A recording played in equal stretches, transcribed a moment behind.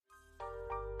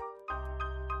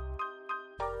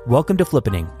Welcome to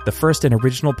Flippening, the first and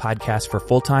original podcast for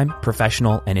full-time,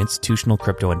 professional, and institutional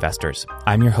crypto investors.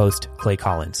 I'm your host, Clay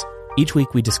Collins. Each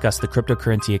week, we discuss the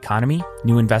cryptocurrency economy,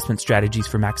 new investment strategies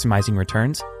for maximizing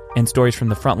returns, and stories from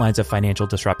the front lines of financial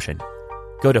disruption.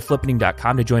 Go to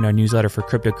flippening.com to join our newsletter for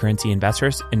cryptocurrency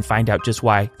investors and find out just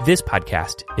why this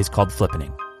podcast is called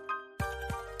Flippening.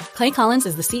 Clay Collins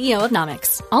is the CEO of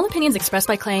Nomics. All opinions expressed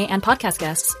by Clay and podcast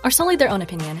guests are solely their own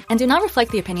opinion and do not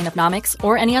reflect the opinion of Nomics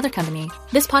or any other company.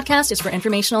 This podcast is for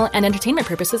informational and entertainment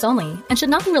purposes only and should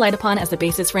not be relied upon as the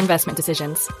basis for investment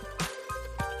decisions.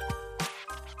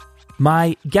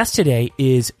 My guest today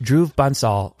is Dhruv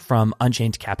Bansal from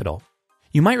Unchained Capital.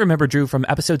 You might remember Dhruv from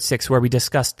episode 6, where we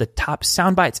discussed the top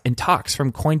soundbites and talks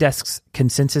from CoinDesk's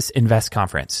Consensus Invest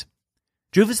conference.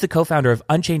 Dhruv is the co-founder of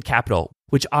Unchained Capital,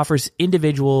 which offers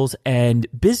individuals and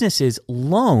businesses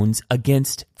loans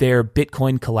against their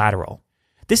Bitcoin collateral.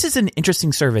 This is an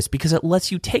interesting service because it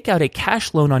lets you take out a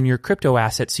cash loan on your crypto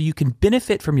asset so you can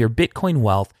benefit from your Bitcoin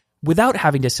wealth without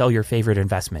having to sell your favorite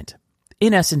investment.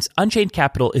 In essence, Unchained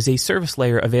Capital is a service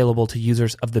layer available to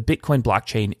users of the Bitcoin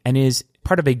blockchain and is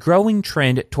part of a growing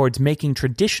trend towards making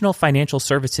traditional financial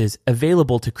services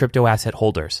available to crypto asset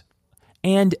holders.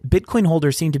 And Bitcoin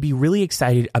holders seem to be really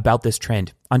excited about this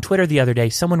trend. On Twitter the other day,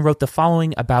 someone wrote the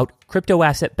following about crypto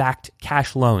asset-backed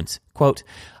cash loans. Quote,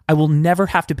 "I will never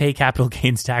have to pay capital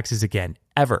gains taxes again,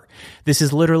 ever. This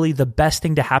is literally the best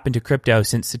thing to happen to crypto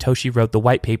since Satoshi wrote the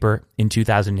white paper in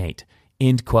 2008.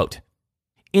 End quote.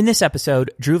 In this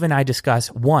episode, Dhruv and I discuss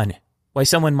 1. Why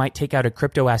someone might take out a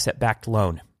crypto asset-backed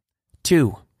loan.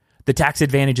 2. The tax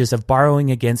advantages of borrowing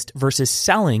against versus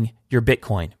selling your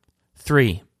Bitcoin.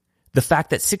 3. The fact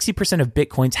that 60% of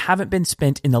Bitcoins haven't been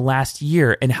spent in the last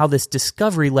year and how this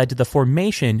discovery led to the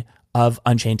formation of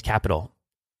Unchained Capital.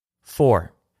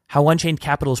 4. How Unchained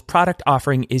Capital's product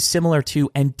offering is similar to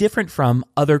and different from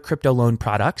other crypto loan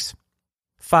products.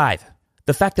 5.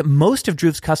 The fact that most of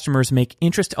Dhruv's customers make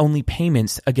interest-only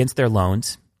payments against their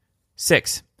loans.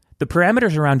 6. The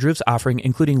parameters around Dhruv's offering,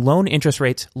 including loan interest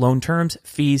rates, loan terms,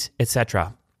 fees,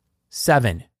 etc.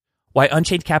 7. Why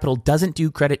Unchained Capital doesn't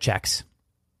do credit checks.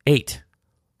 8.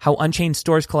 How Unchained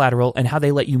stores collateral and how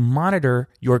they let you monitor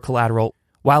your collateral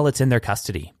while it's in their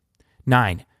custody.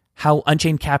 9. How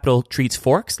Unchained Capital treats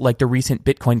forks like the recent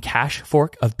Bitcoin Cash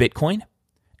fork of Bitcoin.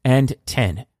 And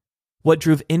 10. What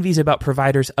Dhruv envies about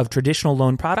providers of traditional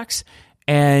loan products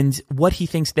and what he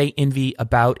thinks they envy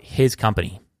about his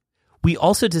company. We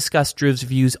also discuss Dhruv's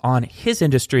views on his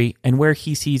industry and where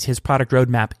he sees his product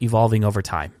roadmap evolving over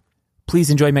time. Please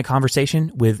enjoy my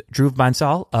conversation with Dhruv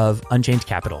Bansal of Unchained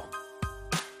Capital.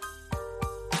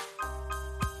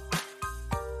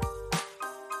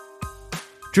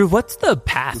 Dhruv, what's the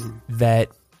path that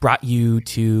brought you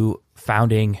to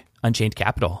founding Unchained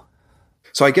Capital?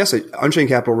 So I guess Unchained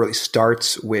Capital really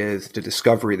starts with the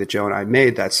discovery that Joe and I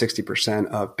made that 60%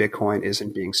 of Bitcoin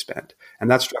isn't being spent. And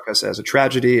that struck us as a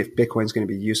tragedy. If Bitcoin's going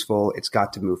to be useful, it's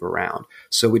got to move around.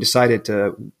 So we decided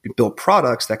to build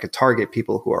products that could target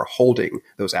people who are holding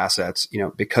those assets,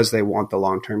 because they want the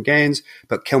long-term gains,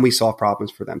 but can we solve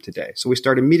problems for them today? So we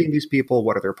started meeting these people.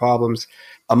 What are their problems?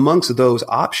 Amongst those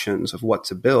options of what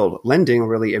to build, lending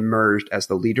really emerged as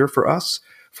the leader for us.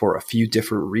 For a few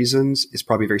different reasons. It's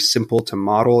probably very simple to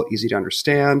model, easy to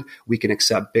understand. We can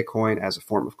accept Bitcoin as a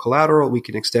form of collateral. We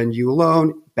can extend you a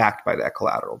loan backed by that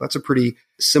collateral. That's a pretty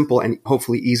simple and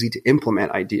hopefully easy to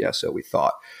implement idea, so we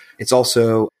thought. It's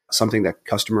also something that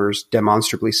customers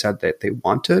demonstrably said that they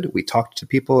wanted. We talked to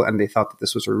people and they thought that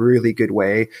this was a really good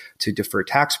way to defer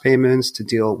tax payments, to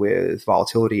deal with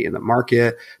volatility in the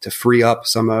market, to free up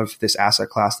some of this asset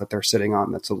class that they're sitting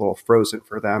on that's a little frozen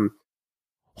for them.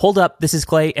 Hold up, this is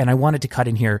Clay, and I wanted to cut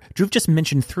in here. Dhruv just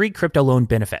mentioned 3 crypto loan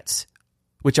benefits,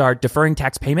 which are deferring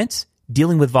tax payments,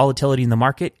 dealing with volatility in the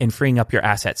market, and freeing up your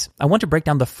assets. I want to break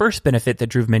down the first benefit that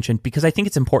Dhruv mentioned because I think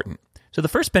it's important. So the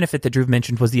first benefit that Dhruv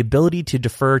mentioned was the ability to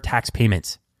defer tax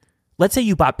payments. Let's say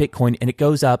you bought Bitcoin and it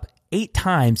goes up 8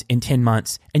 times in 10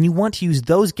 months, and you want to use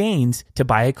those gains to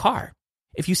buy a car.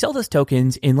 If you sell those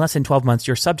tokens in less than 12 months,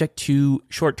 you're subject to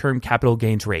short-term capital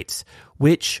gains rates,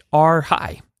 which are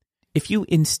high. If you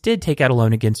instead take out a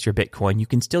loan against your Bitcoin, you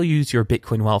can still use your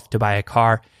Bitcoin wealth to buy a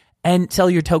car and sell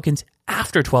your tokens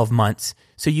after 12 months,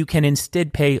 so you can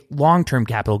instead pay long-term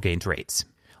capital gains rates.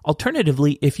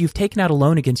 Alternatively, if you've taken out a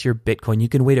loan against your Bitcoin, you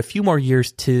can wait a few more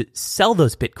years to sell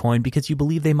those Bitcoin because you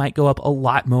believe they might go up a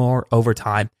lot more over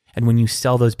time. And when you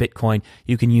sell those Bitcoin,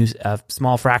 you can use a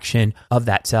small fraction of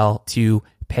that sell to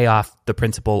pay off the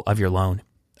principal of your loan.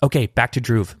 Okay, back to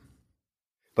Dhruv.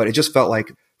 But it just felt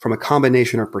like from a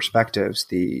combination of perspectives,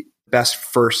 the best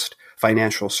first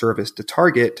financial service to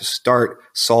target to start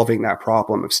solving that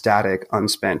problem of static,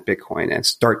 unspent Bitcoin and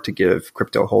start to give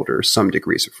crypto holders some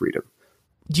degrees of freedom.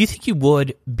 Do you think you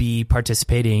would be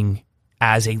participating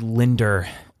as a lender,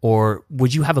 or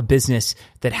would you have a business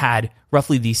that had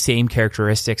roughly these same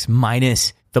characteristics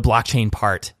minus the blockchain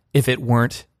part if it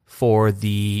weren't for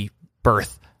the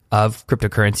birth of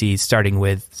cryptocurrencies, starting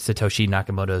with Satoshi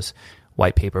Nakamoto's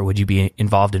white paper? Would you be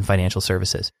involved in financial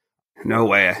services? No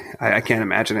way. I can't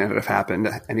imagine it would have happened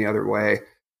any other way.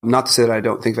 Not to say that I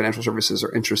don't think financial services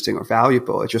are interesting or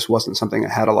valuable. It just wasn't something I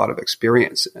had a lot of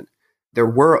experience in. There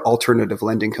were alternative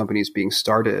lending companies being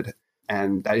started,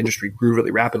 and that industry grew really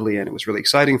rapidly, and it was really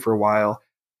exciting for a while.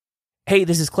 Hey,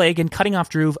 this is Clay again, cutting off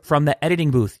Dhruv from the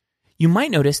editing booth. You might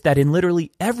notice that in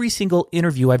literally every single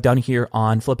interview I've done here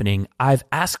on Flippening, I've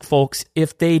asked folks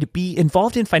if they'd be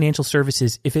involved in financial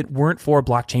services if it weren't for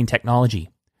blockchain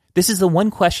technology. This is the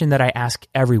one question that I ask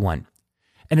everyone.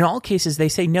 And in all cases, they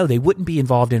say no, they wouldn't be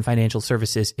involved in financial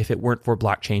services if it weren't for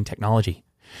blockchain technology.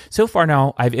 So far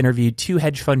now, I've interviewed 2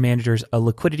 hedge fund managers, a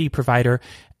liquidity provider,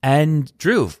 and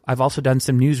Dhruv. I've also done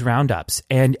some news roundups,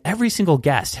 and every single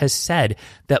guest has said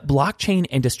that blockchain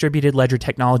and distributed ledger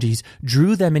technologies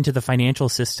drew them into the financial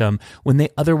system when they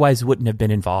otherwise wouldn't have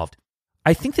been involved.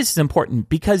 I think this is important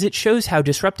because it shows how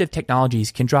disruptive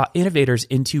technologies can draw innovators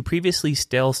into previously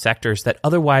stale sectors that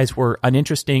otherwise were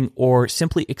uninteresting or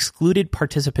simply excluded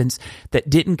participants that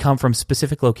didn't come from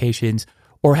specific locations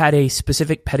or had a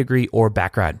specific pedigree or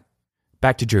background.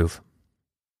 Back to Dhruv.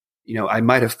 I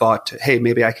might have thought, hey,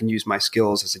 maybe I can use my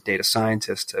skills as a data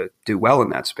scientist to do well in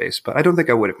that space, but I don't think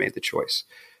I would have made the choice.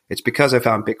 It's because I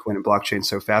found Bitcoin and blockchain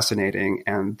so fascinating,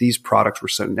 and these products were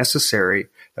so necessary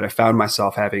that I found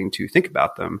myself having to think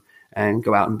about them and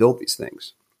go out and build these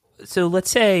things. So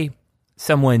let's say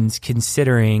someone's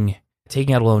considering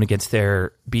taking out a loan against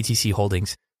their BTC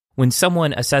holdings. When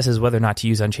someone assesses whether or not to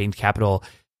use Unchained Capital,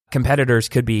 competitors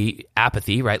could be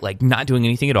apathy, right? Like not doing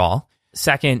anything at all.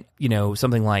 Second,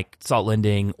 something like salt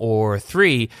lending, or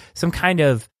 3, some kind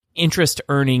of interest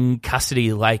earning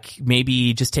custody, like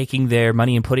maybe just taking their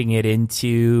money and putting it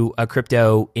into a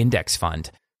crypto index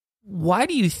fund. Why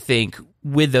do you think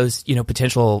with those,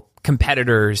 potential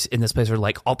competitors in this place are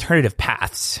like alternative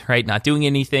paths, right? Not doing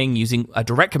anything, using a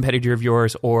direct competitor of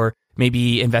yours, or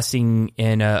maybe investing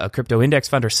in a crypto index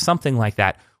fund or something like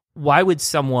that. Why would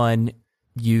someone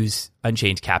use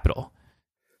Unchained Capital?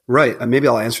 Right. Maybe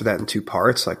I'll answer that in 2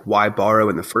 parts, like why borrow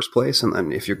in the first place? And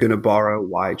then if you're going to borrow,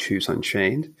 why choose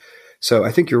Unchained? So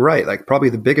I think you're right. Like probably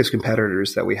the biggest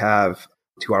competitors that we have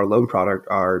to our loan product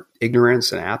are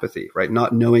ignorance and apathy, right?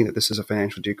 Not knowing that this is a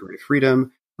financial degree of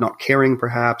freedom, not caring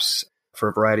perhaps for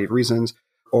a variety of reasons,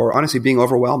 or honestly being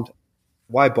overwhelmed.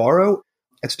 Why borrow?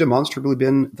 It's demonstrably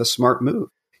been the smart move,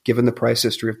 given the price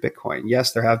history of Bitcoin.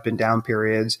 Yes, there have been down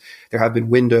periods. There have been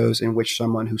windows in which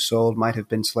someone who sold might have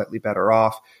been slightly better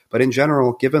off. But in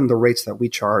general, given the rates that we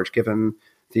charge, given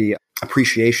the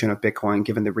appreciation of Bitcoin,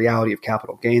 given the reality of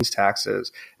capital gains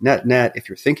taxes, net, if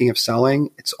you're thinking of selling,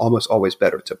 it's almost always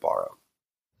better to borrow.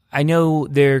 I know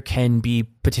there can be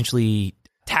potentially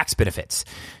tax benefits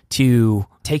to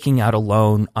taking out a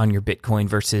loan on your Bitcoin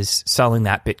versus selling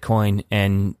that Bitcoin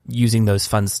and using those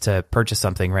funds to purchase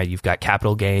something, right? You've got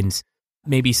capital gains.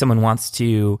 Maybe someone wants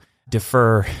to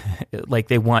defer, like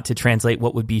they want to translate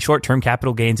what would be short-term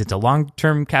capital gains into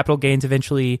long-term capital gains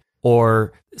eventually,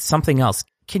 or something else.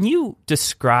 Can you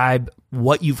describe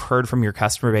what you've heard from your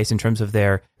customer base in terms of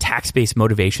their tax-based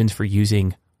motivations for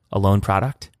using a loan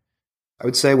product? I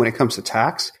would say when it comes to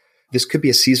tax, this could be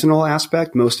a seasonal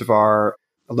aspect. Most of our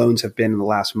loans have been in the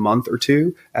last month or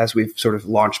 2 as we've sort of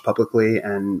launched publicly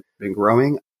and been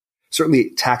growing.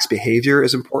 Certainly tax behavior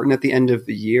is important at the end of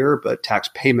the year, but tax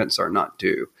payments are not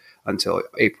due until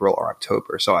April or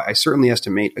October. So I certainly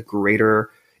estimate a greater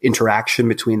interaction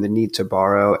between the need to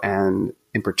borrow and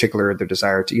in particular the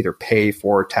desire to either pay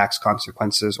for tax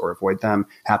consequences or avoid them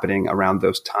happening around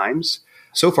those times.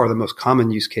 So far, the most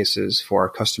common use cases for our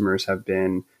customers have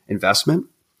been investment.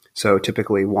 So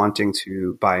typically wanting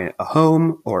to buy a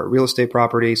home or a real estate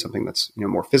property, something that's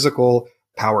more physical,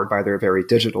 powered by their very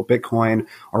digital Bitcoin,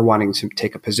 or wanting to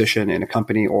take a position in a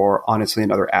company or honestly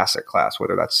another asset class,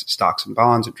 whether that's stocks and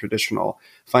bonds and traditional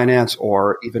finance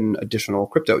or even additional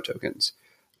crypto tokens.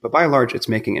 But by and large, it's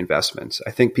making investments.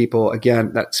 I think people,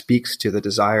 again, that speaks to the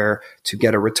desire to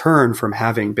get a return from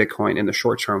having Bitcoin in the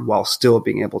short term while still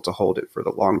being able to hold it for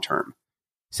the long term.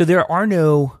 So there are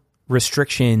no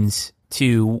restrictions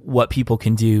to what people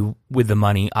can do with the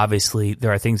money. Obviously,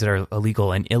 there are things that are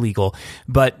illegal and illegal,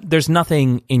 but there's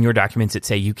nothing in your documents that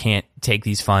say you can't take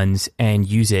these funds and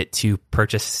use it to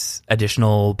purchase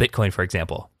additional Bitcoin, for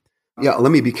example. Yeah,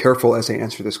 let me be careful as I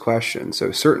answer this question.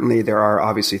 So certainly there are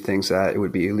obviously things that it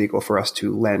would be illegal for us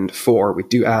to lend for. We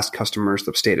do ask customers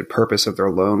the stated purpose of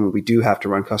their loan. We do have to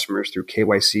run customers through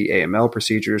KYC AML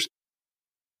procedures.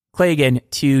 Clay again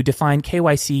to define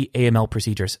KYC AML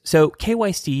procedures. So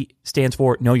KYC stands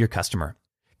for Know Your Customer.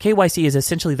 KYC is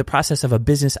essentially the process of a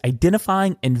business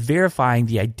identifying and verifying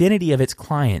the identity of its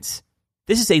clients.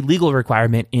 This is a legal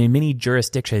requirement in many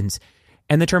jurisdictions,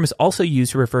 and the term is also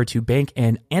used to refer to bank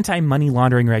and anti-money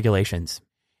laundering regulations.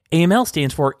 AML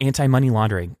stands for anti-money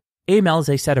laundering. AML is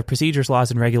a set of procedures,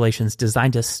 laws, and regulations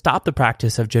designed to stop the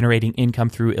practice of generating income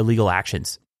through illegal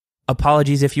actions.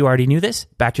 Apologies if you already knew this.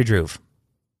 Back to Dhruv.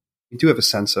 We do have a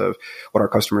sense of what our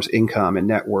customers' income and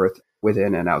net worth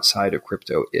within and outside of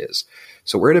crypto is.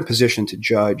 So we're in a position to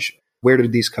judge, where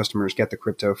did these customers get the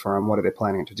crypto from? What are they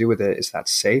planning to do with it? Is that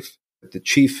safe? The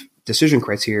chief decision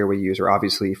criteria we use are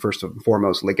obviously, first and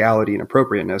foremost, legality and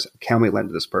appropriateness. Can we lend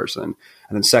to this person?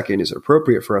 And then second, is it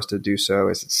appropriate for us to do so?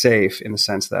 Is it safe in the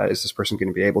sense that is this person going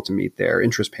to be able to meet their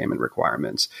interest payment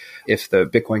requirements? If the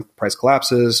Bitcoin price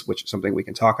collapses, which is something we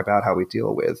can talk about, how we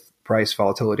deal with price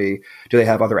volatility, do they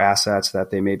have other assets that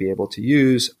they may be able to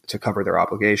use to cover their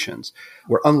obligations?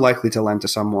 We're unlikely to lend to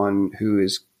someone who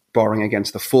is borrowing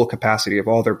against the full capacity of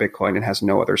all their Bitcoin and has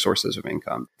no other sources of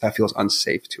income. That feels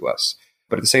unsafe to us.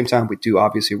 But at the same time, we do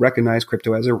obviously recognize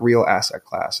crypto as a real asset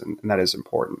class, and that is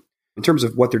important. In terms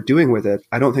of what they're doing with it,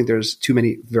 I don't think there's too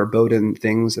many verboten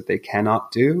things that they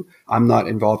cannot do. I'm not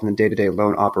involved in the day-to-day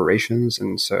loan operations,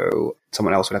 and so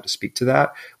someone else would have to speak to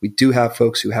that. We do have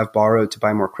folks who have borrowed to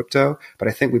buy more crypto, but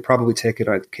I think we probably take it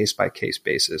on a case-by-case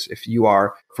basis. If you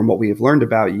are, from what we have learned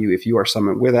about you, if you are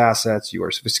someone with assets, you are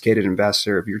a sophisticated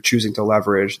investor, if you're choosing to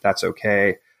leverage, that's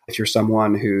okay. If you're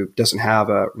someone who doesn't have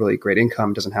a really great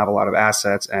income, doesn't have a lot of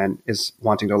assets, and is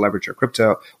wanting to leverage your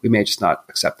crypto, we may just not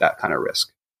accept that kind of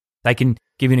risk. I can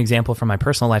give you an example from my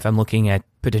personal life. I'm looking at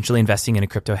potentially investing in a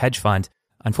crypto hedge fund.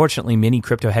 Unfortunately, many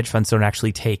crypto hedge funds don't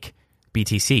actually take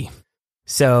BTC.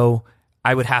 So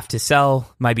I would have to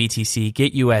sell my BTC,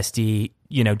 get USD,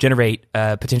 generate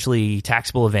a potentially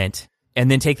taxable event,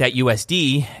 and then take that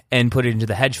USD and put it into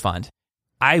the hedge fund.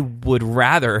 I would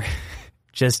rather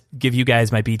just give you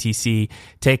guys my BTC,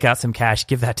 take out some cash,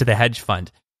 give that to the hedge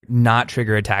fund, not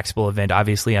trigger a taxable event.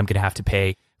 Obviously, I'm going to have to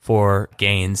pay for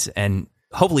gains and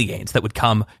hopefully gains that would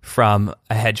come from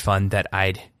a hedge fund that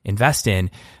I'd invest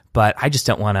in, but I just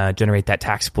don't want to generate that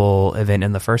taxable event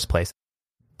in the first place.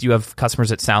 Do you have customers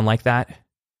that sound like that?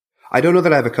 I don't know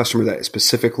that I have a customer that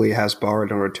specifically has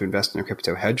borrowed in order to invest in a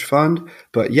crypto hedge fund,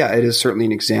 but yeah, it is certainly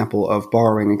an example of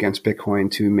borrowing against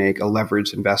Bitcoin to make a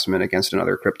leveraged investment against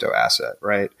another crypto asset,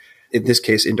 right? In this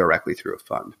case, indirectly through a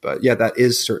fund. But yeah, that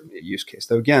is certainly a use case.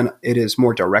 Though again, it is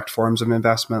more direct forms of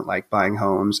investment like buying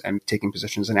homes and taking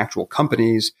positions in actual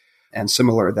companies and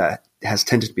similar that has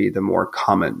tended to be the more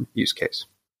common use case.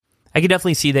 I could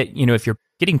definitely see that, if you're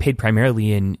getting paid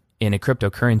primarily in a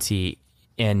cryptocurrency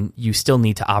and you still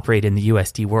need to operate in the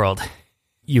USD world,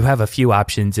 you have a few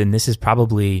options and this is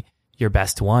probably your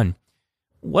best one.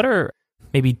 What are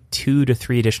maybe 2 to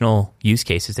 3 additional use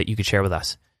cases that you could share with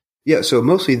us? Yeah, so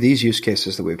mostly these use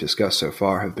cases that we've discussed so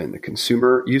far have been the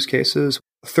consumer use cases.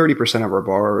 30% of our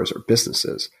borrowers are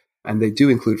businesses, and they do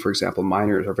include, for example,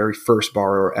 miners. Our very first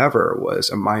borrower ever was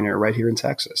a miner right here in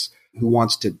Texas who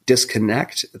wants to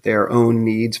disconnect their own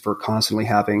needs for constantly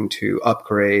having to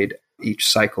upgrade each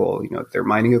cycle, their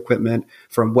mining equipment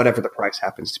from whatever the price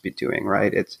happens to be doing,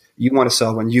 right? It's you want to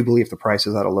sell when you believe the price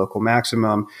is at a local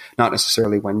maximum, not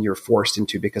necessarily when you're forced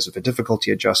into, because of a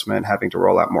difficulty adjustment, having to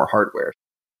roll out more hardware.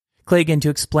 Clay, again, to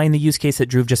explain the use case that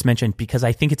Dhruv just mentioned, because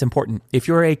I think it's important. If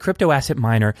you're a crypto asset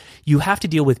miner, you have to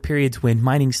deal with periods when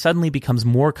mining suddenly becomes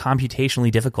more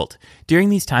computationally difficult. During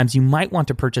these times, you might want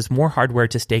to purchase more hardware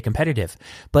to stay competitive.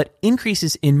 But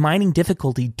increases in mining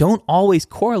difficulty don't always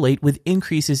correlate with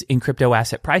increases in crypto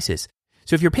asset prices.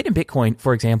 So if you're paid in Bitcoin,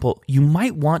 for example, you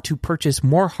might want to purchase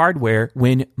more hardware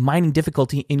when mining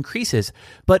difficulty increases,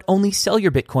 but only sell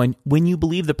your Bitcoin when you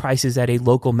believe the price is at a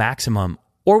local maximum,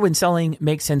 or when selling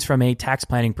makes sense from a tax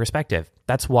planning perspective.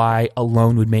 That's why a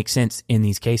loan would make sense in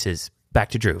these cases.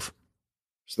 Back to Dhruv.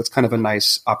 So that's kind of a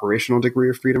nice operational degree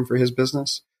of freedom for his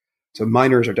business. So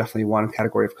miners are definitely one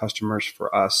category of customers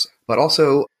for us, but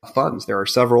also funds. There are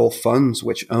several funds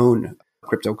which own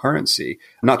cryptocurrency,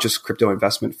 not just crypto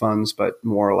investment funds, but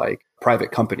more like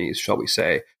private companies, shall we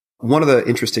say. One of the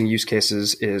interesting use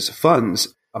cases is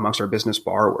funds amongst our business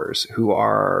borrowers who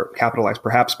are capitalized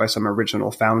perhaps by some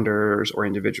original founders or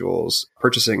individuals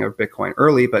purchasing of Bitcoin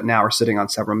early, but now are sitting on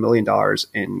several $1 million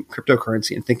in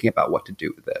cryptocurrency and thinking about what to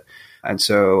do with it. And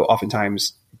so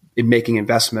oftentimes in making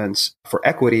investments for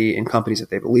equity in companies that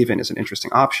they believe in is an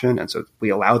interesting option. And so we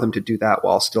allow them to do that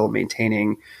while still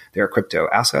maintaining their crypto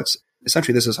assets.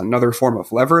 Essentially, this is another form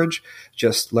of leverage,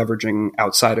 just leveraging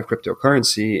outside of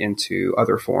cryptocurrency into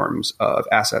other forms of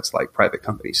assets like private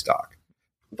company stock.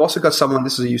 We've also got someone,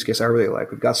 this is a use case I really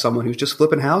like. We've got someone who's just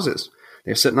flipping houses.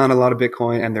 They're sitting on a lot of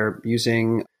Bitcoin and they're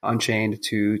using Unchained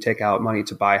to take out money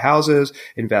to buy houses,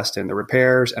 invest in the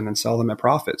repairs, and then sell them at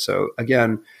profit. So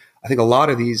again, I think a lot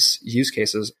of these use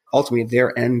cases, ultimately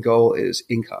their end goal is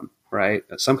income, right?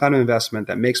 Some kind of investment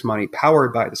that makes money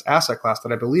powered by this asset class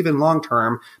that I believe in long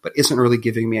term, but isn't really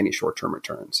giving me any short-term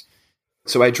returns.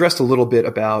 So I addressed a little bit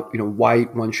about, why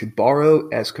one should borrow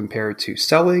as compared to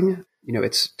selling.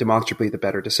 It's demonstrably the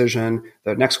better decision.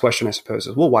 The next question, I suppose,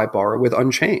 is, well, why borrow with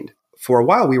Unchained? For a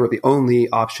while, we were the only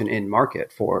option in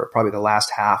market for probably the last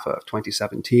half of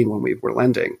 2017 when we were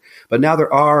lending. But now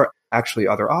there are actually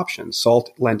other options.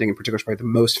 Salt lending in particular is probably the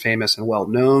most famous and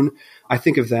well-known. I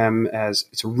think of them as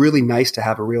it's really nice to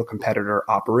have a real competitor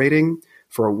operating.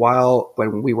 For a while,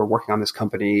 when we were working on this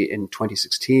company in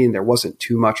 2016, there wasn't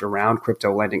too much around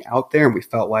crypto lending out there. And we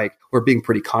felt like we're being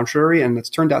pretty contrary. And it's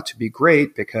turned out to be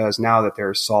great because now that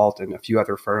there's Salt and a few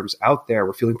other firms out there,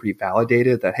 we're feeling pretty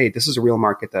validated that, hey, this is a real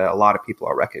market that a lot of people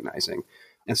are recognizing.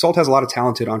 And Salt has a lot of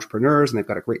talented entrepreneurs and they've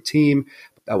got a great team.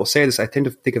 I will say this, I tend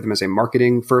to think of them as a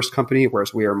marketing first company,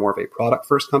 whereas we are more of a product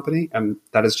first company. And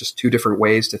that is just two different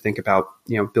ways to think about,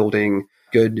 building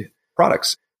good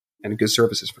products and good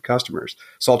services for customers.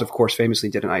 Salt, of course, famously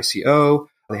did an ICO.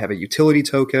 They have a utility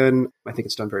token. I think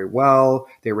it's done very well.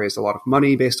 They raised a lot of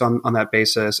money based on that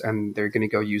basis, and they're going to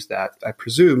go use that, I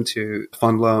presume, to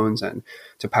fund loans and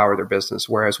to power their business.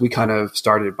 Whereas we kind of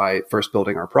started by first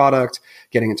building our product,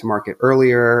 getting into market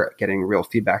earlier, getting real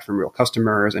feedback from real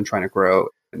customers, and trying to grow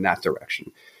in that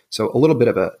direction. So a little bit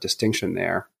of a distinction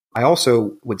there. I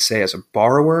also would say as a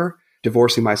borrower,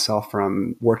 divorcing myself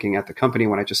from working at the company,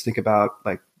 when I just think about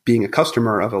being a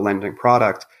customer of a lending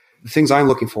product, the things I'm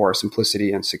looking for are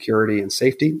simplicity and security and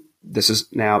safety. This is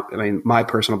now, my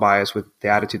personal bias with the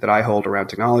attitude that I hold around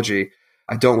technology.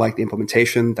 I don't like the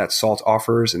implementation that Salt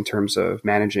offers in terms of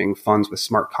managing funds with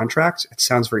smart contracts. It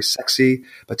sounds very sexy,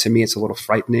 but to me, it's a little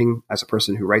frightening. As a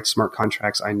person who writes smart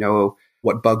contracts, I know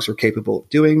what bugs are capable of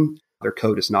doing. Their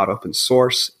code is not open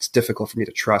source. It's difficult for me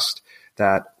to trust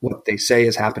that what they say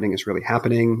is happening is really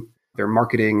happening. Their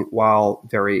marketing, while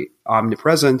very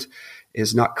omnipresent,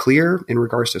 is not clear in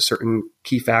regards to certain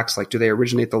key facts, like do they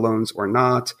originate the loans or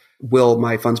not? Will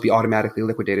my funds be automatically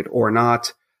liquidated or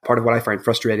not? Part of what I find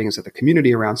frustrating is that the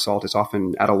community around Salt is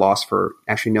often at a loss for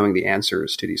actually knowing the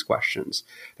answers to these questions.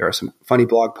 There are some funny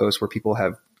blog posts where people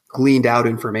have gleaned out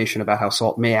information about how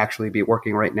Salt may actually be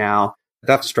working right now.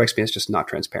 That strikes me as just not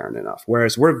transparent enough.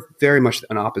 Whereas we're very much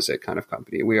an opposite kind of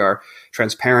company. We are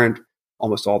transparent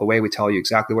almost all the way. We tell you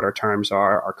exactly what our terms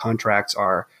are. Our contracts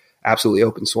are absolutely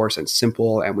open source and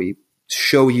simple, and we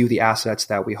show you the assets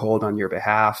that we hold on your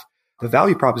behalf. The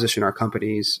value proposition our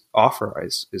companies offer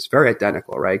is very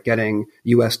identical, right? Getting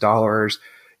US dollars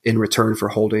in return for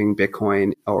holding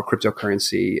Bitcoin or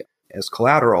cryptocurrency as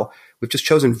collateral. We've just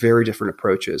chosen very different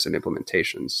approaches and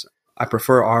implementations. I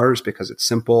prefer ours because it's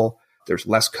simple. There's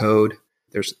less code.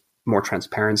 There's more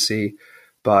transparency.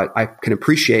 But I can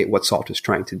appreciate what Salt is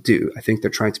trying to do. I think they're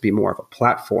trying to be more of a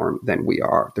platform than we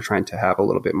are. They're trying to have a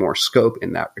little bit more scope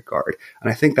in that regard.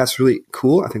 And I think that's really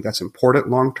cool. I think that's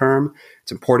important long term.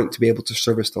 It's important to be able to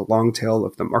service the long tail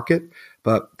of the market,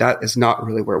 but that is not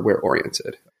really where we're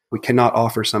oriented. We cannot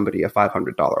offer somebody a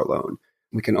 $500 loan.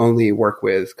 We can only work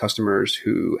with customers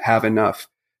who have enough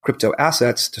crypto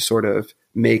assets to sort of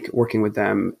make working with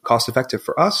them cost effective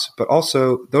for us, but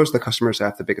also those are the customers that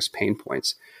have the biggest pain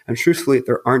points. And truthfully,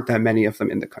 there aren't that many of them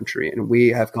in the country. And we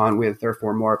have gone with,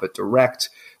 therefore, more of a direct,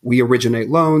 we originate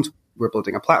loans. We're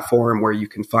building a platform where you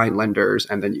can find lenders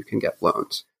and then you can get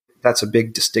loans. That's a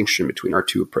big distinction between our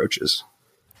two approaches.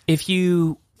 If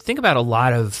you think about a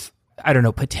lot of,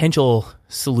 potential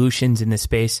solutions in this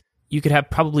space, you could have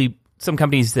probably some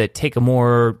companies that take a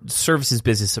more services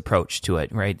business approach to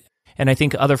it, right? And I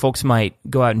think other folks might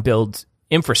go out and build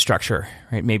infrastructure,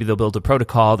 right? Maybe they'll build a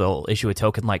protocol, they'll issue a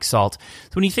token like Salt. So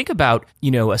when you think about,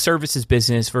 a services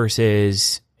business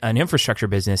versus an infrastructure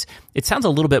business, it sounds a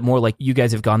little bit more like you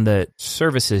guys have gone the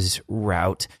services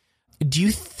route. Do you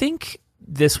think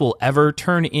this will ever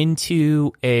turn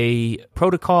into a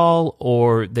protocol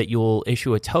or that you'll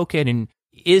issue a token? And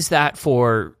is that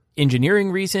for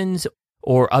engineering reasons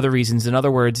or other reasons? In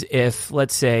other words, if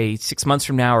let's say 6 months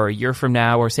from now or a year from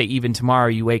now, or say even tomorrow,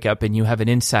 you wake up and you have an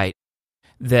insight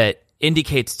that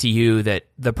indicates to you that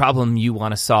the problem you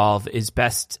want to solve is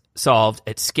best solved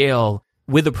at scale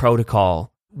with a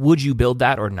protocol, Would you build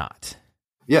that or not?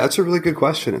 Yeah, that's a really good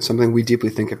question. It's something we deeply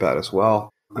think about as well.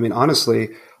 I mean, honestly,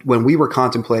 when we were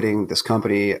contemplating this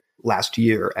company last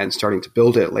year and starting to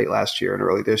build it late last year and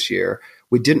early this year,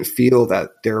 we didn't feel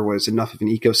that there was enough of an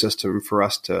ecosystem for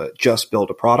us to just build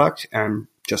a product and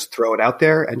just throw it out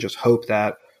there and just hope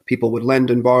that people would lend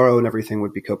and borrow and everything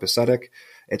would be copacetic.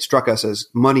 It struck us as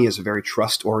money is a very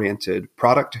trust-oriented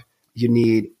product. You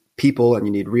need people and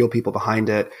you need real people behind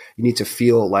it. You need to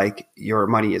feel like your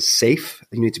money is safe.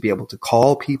 You need to be able to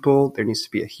call people. There needs to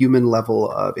be a human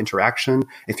level of interaction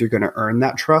if you're going to earn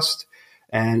that trust.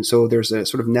 And so there's a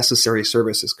sort of necessary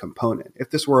services component.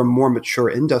 If this were a more mature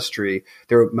industry,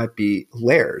 there might be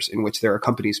layers in which there are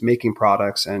companies making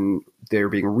products and they're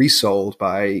being resold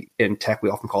by, in tech, we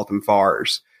often call them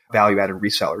VARs, value-added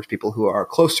resellers, people who are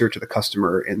closer to the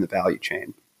customer in the value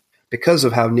chain. Because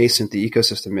of how nascent the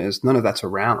ecosystem is, none of that's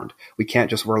around. We can't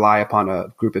just rely upon a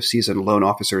group of seasoned loan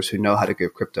officers who know how to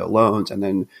give crypto loans and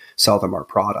then sell them our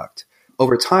product.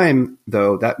 Over time,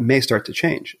 though, that may start to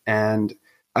change. And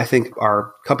I think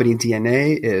our company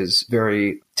DNA is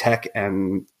very tech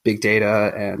and big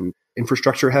data and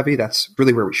infrastructure heavy. That's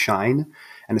really where we shine.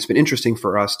 And it's been interesting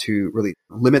for us to really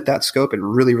limit that scope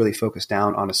and really, really focus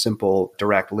down on a simple,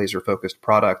 direct, laser-focused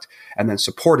product and then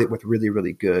support it with really,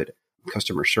 really good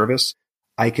customer service.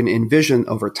 I can envision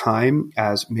over time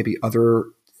as maybe other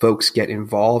folks get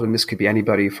involved, and this could be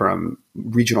anybody from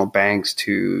regional banks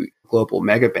to global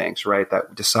mega banks, right,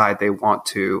 that decide they want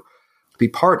to be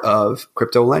part of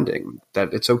crypto lending,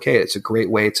 that it's okay. It's a great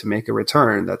way to make a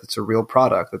return, that it's a real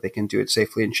product, that they can do it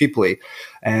safely and cheaply,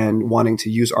 and wanting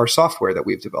to use our software that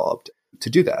we've developed to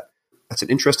do that. That's an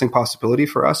interesting possibility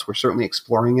for us. We're certainly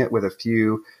exploring it with a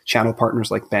few channel partners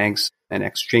like banks and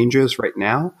exchanges right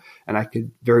now. And I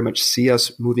could very much see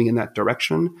us moving in that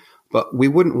direction, but we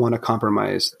wouldn't want to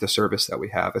compromise the service that we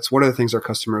have. It's one of the things our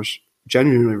customers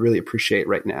genuinely really appreciate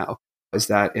right now is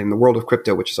that in the world of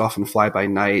crypto, which is often fly by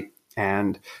night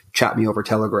and chat me over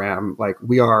Telegram, like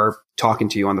we are talking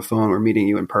to you on the phone, we're meeting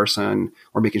you in person,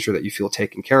 we're making sure that you feel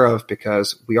taken care of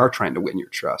because we are trying to win your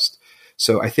trust.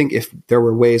 So I think if there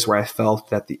were ways where I felt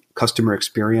that the customer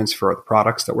experience for the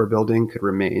products that we're building could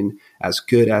remain as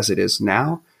good as it is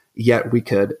now, yet we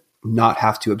could not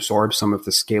have to absorb some of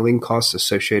the scaling costs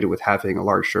associated with having a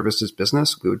large services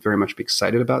business, we would very much be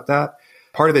excited about that.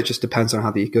 Part of it just depends on how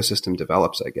the ecosystem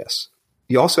develops, I guess.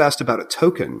 You also asked about a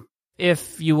token.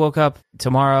 If you woke up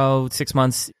tomorrow, 6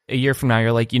 months, a year from now,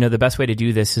 you're like, the best way to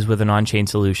do this is with an on-chain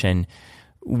solution.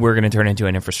 We're going to turn into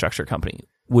an infrastructure company.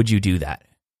 Would you do that?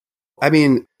 I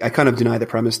mean, I kind of deny the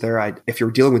premise there. If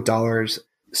you're dealing with dollars,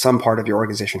 some part of your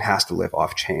organization has to live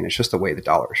off-chain. It's just the way the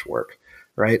dollars work,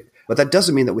 right? But that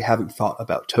doesn't mean that we haven't thought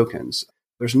about tokens.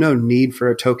 There's no need for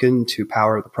a token to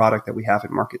power the product that we have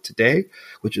in market today,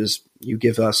 which is you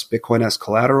give us Bitcoin as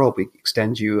collateral, we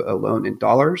extend you a loan in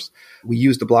dollars. We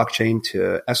use the blockchain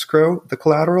to escrow the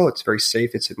collateral. It's very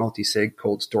safe. It's in multi-sig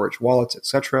cold storage wallets,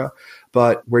 etc.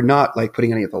 But we're not like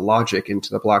putting any of the logic into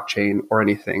the blockchain or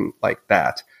anything like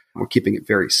that. We're keeping it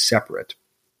very separate.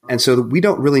 And so we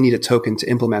don't really need a token to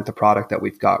implement the product that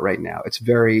we've got right now. It's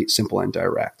very simple and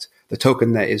direct. The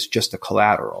token that is just a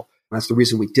collateral. And that's the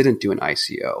reason we didn't do an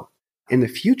ICO. In the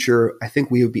future, I think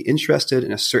we would be interested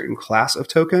in a certain class of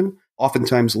token.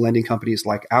 Oftentimes, lending companies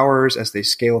like ours, as they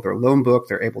scale their loan book,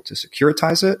 they're able to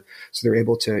securitize it. So they're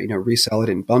able to, resell it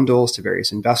in bundles to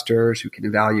various investors who can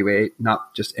evaluate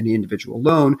not just any individual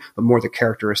loan, but more the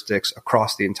characteristics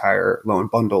across the entire loan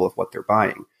bundle of what they're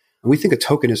buying. And we think a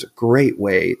token is a great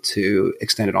way to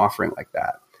extend an offering like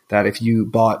that. That if you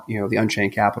bought, the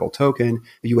Unchained Capital token,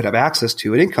 you would have access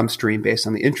to an income stream based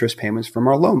on the interest payments from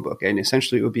our loan book. And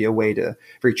essentially it would be a way to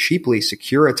very cheaply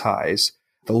securitize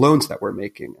the loans that we're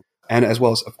making. And as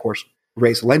well as, of course,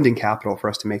 raise lending capital for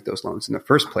us to make those loans in the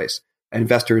first place.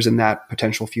 Investors in that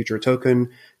potential future token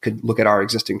could look at our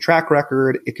existing track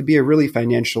record. It could be a really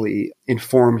financially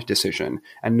informed decision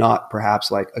and not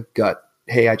perhaps like a gut,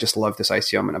 hey, I just love this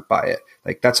ICO, I'm going to buy it.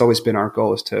 Like that's always been our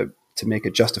goal, is to make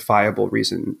a justifiable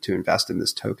reason to invest in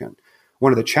this token.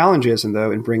 One of the challenges,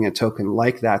 in bringing a token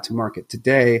like that to market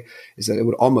today, is that it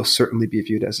would almost certainly be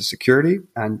viewed as a security.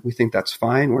 And we think that's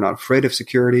fine. We're not afraid of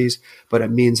securities, but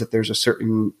it means that there's a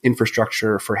certain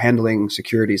infrastructure for handling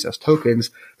securities as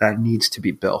tokens that needs to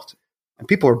be built. And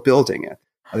people are building it.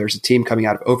 There's a team coming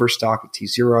out of Overstock with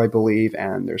T0, I believe,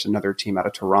 and there's another team out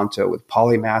of Toronto with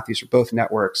Polymath. These are both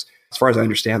networks, as far as I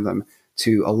understand them,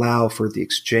 to allow for the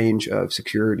exchange of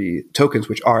security tokens,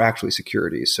 which are actually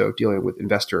securities. So dealing with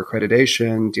investor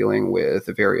accreditation, dealing with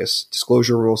the various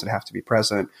disclosure rules that have to be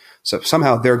present. So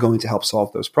somehow they're going to help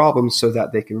solve those problems so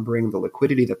that they can bring the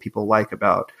liquidity that people like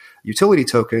about utility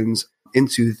tokens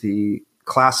into the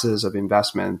classes of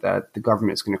investment that the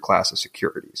government is going to class as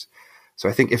securities. So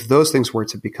I think if those things were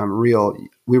to become real,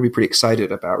 we'd be pretty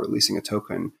excited about releasing a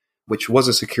token which was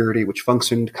a security, which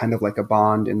functioned kind of like a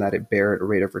bond in that it bared a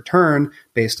rate of return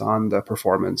based on the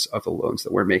performance of the loans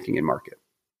that we're making in market.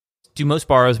 Do most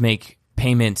borrowers make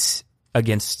payments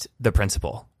against the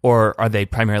principal, or are they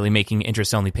primarily making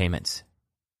interest-only payments?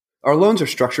 Our loans are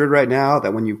structured right now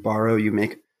that when you borrow, you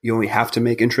only have to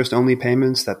make interest-only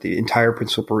payments, that the entire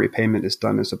principal repayment is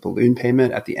done as a balloon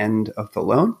payment at the end of the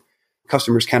loan.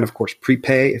 Customers can, of course,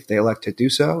 prepay if they elect to do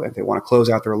so. If they want to close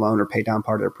out their loan or pay down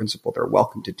part of their principal, they're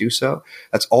welcome to do so.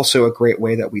 That's also a great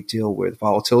way that we deal with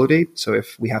volatility. So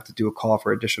if we have to do a call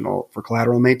for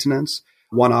collateral maintenance,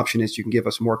 one option is you can give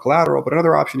us more collateral, but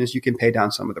another option is you can pay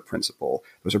down some of the principal.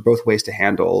 Those are both ways to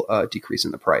handle a decrease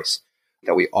in the price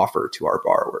that we offer to our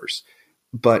borrowers.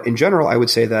 But in general, I would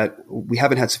say that we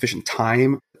haven't had sufficient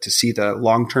time to see the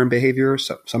long-term behavior.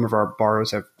 So some of our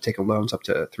borrowers have taken loans up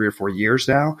to 3 or 4 years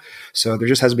now. So there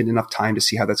just hasn't been enough time to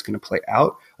see how that's going to play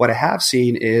out. What I have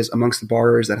seen is amongst the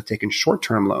borrowers that have taken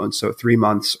short-term loans, so 3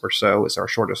 months or so is our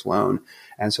shortest loan.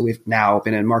 And so we've now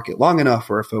been in market long enough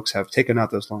where folks have taken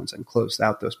out those loans and closed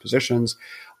out those positions.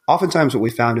 Oftentimes what we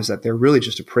found is that they're really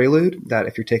just a prelude, that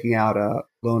if you're taking out a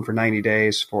loan for 90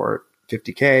 days for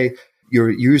 $50K, you're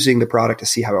using the product to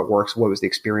see how it works. What was the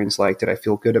experience like? Did I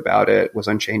feel good about it? Was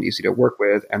Unchained easy to work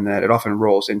with? And then it often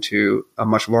rolls into a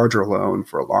much larger loan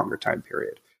for a longer time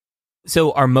period.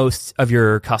 So are most of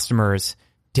your customers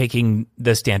taking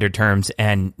the standard terms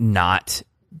and not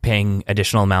paying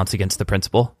additional amounts against the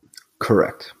principal?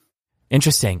 Correct.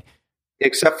 Interesting.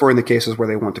 Except for in the cases where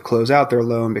they want to close out their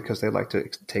loan because they'd like to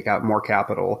take out more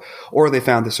capital, or they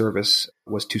found the service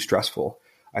was too stressful.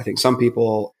 I think some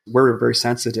people, we're very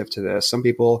sensitive to this. Some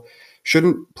people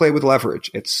shouldn't play with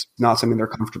leverage. It's not something they're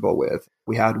comfortable with.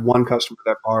 We had one customer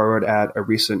that borrowed at a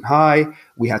recent high.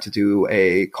 We had to do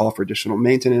a call for additional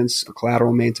maintenance, or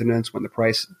collateral maintenance when the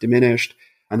price diminished.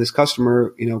 And this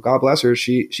customer, God bless her,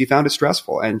 she found it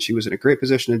stressful and she was in a great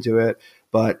position to do it.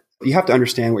 But you have to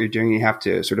understand what you're doing. You have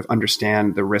to sort of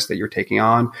understand the risk that you're taking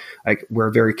on. Like, we're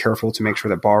very careful to make sure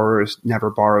that borrowers never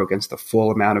borrow against the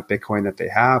full amount of Bitcoin that they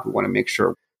have. We want to make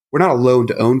sure we're not a loan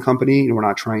to own company, and we're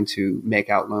not trying to make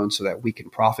out loans so that we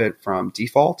can profit from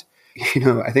default.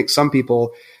 I think some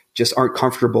people just aren't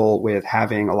comfortable with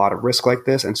having a lot of risk like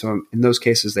this. And so in those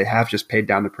cases, they have just paid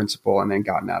down the principal and then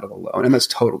gotten out of the loan. And that's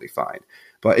totally fine.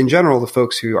 But in general, the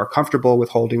folks who are comfortable with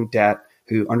holding debt,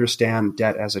 who understand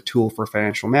debt as a tool for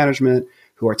financial management,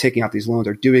 who are taking out these loans,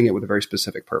 are doing it with a very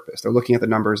specific purpose. They're looking at the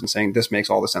numbers and saying, this makes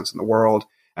all the sense in the world.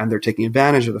 And they're taking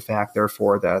advantage of the fact,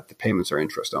 therefore, that the payments are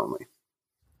interest only.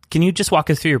 Can you just walk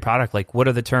us through your product? Like, what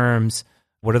are the terms?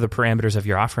 What are the parameters of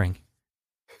your offering?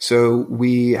 So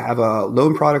we have a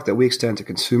loan product that we extend to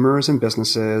consumers and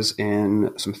businesses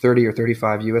in some 30 or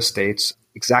 35 U.S. states.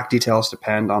 Exact details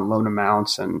depend on loan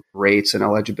amounts and rates and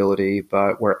eligibility,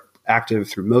 but we're active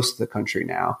through most of the country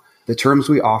now. The terms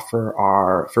we offer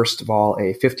are, first of all,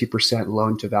 a 50%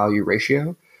 loan to value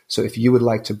ratio. So if you would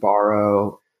like to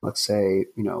borrow, let's say,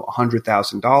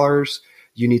 $100,000,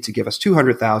 you need to give us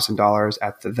 $200,000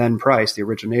 at the then price, the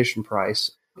origination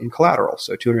price, in collateral.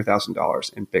 So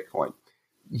 $200,000 in Bitcoin.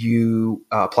 You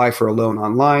apply for a loan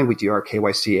online. We do our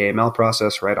KYC AML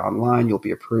process right online. You'll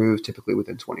be approved typically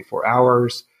within 24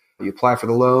 hours. You apply for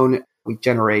the loan. We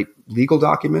generate legal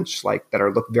documents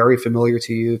that look very familiar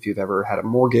to you if you've ever had a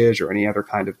mortgage or any other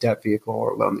kind of debt vehicle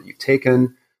or loan that you've taken.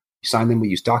 You sign them. We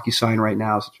use DocuSign right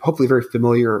now. So hopefully a very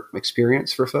familiar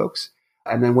experience for folks.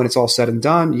 And then when it's all said and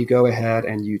done, you go ahead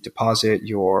and you deposit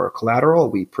your collateral.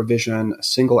 We provision a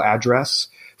single address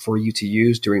for you to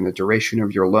use during the duration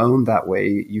of your loan. That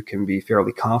way you can be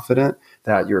fairly confident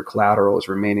that your collateral is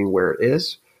remaining where it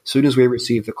is. As soon as we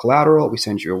receive the collateral, we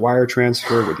send you a wire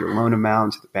transfer with your loan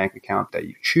amount to the bank account that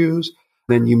you choose.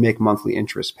 Then you make monthly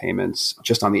interest payments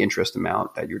just on the interest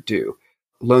amount that you're due.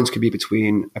 Loans could be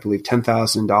between, I believe,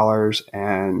 $10,000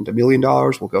 and $1 million.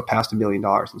 We'll go past $1 million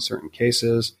in certain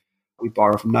cases. We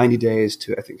borrow from 90 days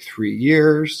to, I think, 3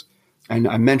 years. And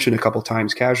I mentioned a couple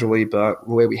times casually, but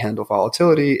the way we handle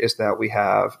volatility is that we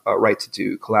have a right to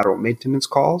do collateral maintenance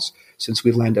calls. Since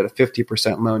we lend at a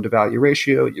 50% loan to value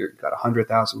ratio, you've got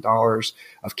 $100,000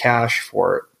 of cash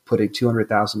for putting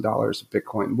 $200,000 of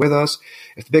Bitcoin with us.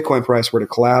 If the Bitcoin price were to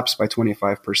collapse by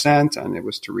 25% and it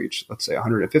was to reach, let's say,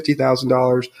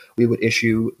 $150,000, we would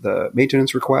issue the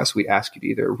maintenance request. We'd ask you to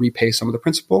either repay some of the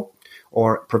principal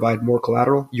or provide more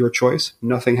collateral, your choice.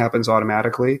 Nothing happens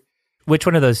automatically. Which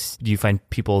one of those do you find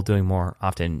people doing more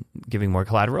often, giving more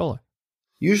collateral?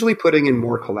 Usually putting in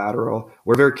more collateral.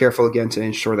 We're very careful, again, to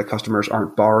ensure that customers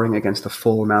aren't borrowing against the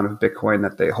full amount of Bitcoin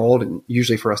that they hold. And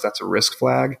usually for us, that's a risk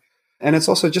flag. And it's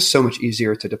also just so much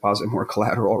easier to deposit more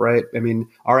collateral, right? I mean,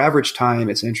 our average time,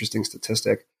 it's an interesting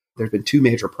statistic. There's been 2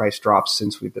 major price drops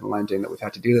since we've been lending that we've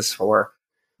had to do this for.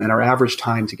 And our average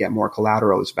time to get more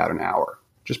collateral is about an hour,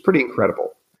 which is pretty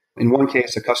incredible. In one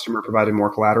case, a customer provided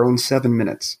more collateral in 7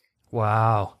 minutes.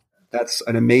 Wow. That's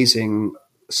an amazing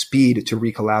speed to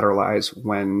recollateralize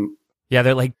when... Yeah,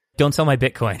 they're like, don't sell my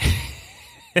Bitcoin.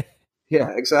 Yeah,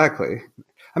 exactly.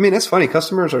 I mean, it's funny.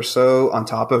 Customers are so on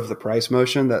top of the price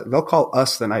motion that they'll call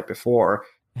us the night before.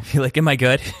 I feel like, am I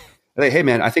good? They're like, hey,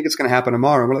 man, I think it's going to happen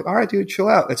tomorrow. And we're like, all right, dude, chill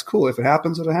out. It's cool. If it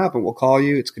happens, it'll happen. We'll call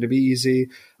you. It's going to be easy.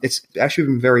 It's actually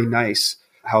been very nice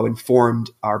how informed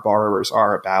our borrowers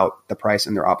are about the price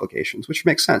and their obligations, which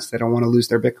makes sense. They don't want to lose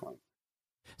their Bitcoin.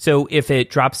 So if it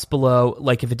drops below,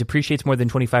 like if it depreciates more than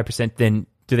 25%, then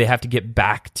do they have to get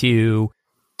back to...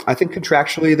 I think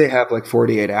contractually they have like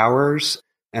 48 hours.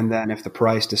 And then if the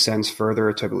price descends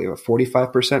further to, I believe, a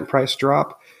 45% price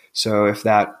drop. So if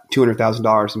that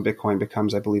 $200,000 in Bitcoin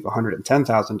becomes, I believe,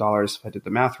 $110,000, if I did the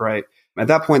math right, at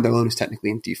that point, the loan is technically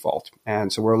in default.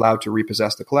 And so we're allowed to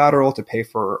repossess the collateral to pay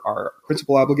for our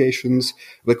principal obligations,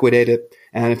 liquidate it.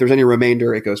 And if there's any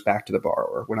remainder, it goes back to the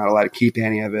borrower. We're not allowed to keep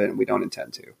any of it, and we don't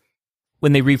intend to.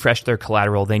 When they refresh their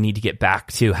collateral, they need to get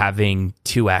back to having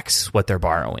 2x what they're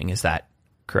borrowing. Is that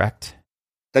correct?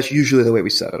 That's usually the way we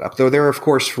set it up. Though they're, of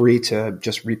course, free to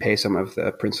just repay some of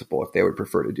the principal if they would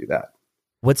prefer to do that.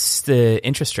 What's the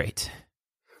interest rate?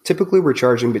 Typically, we're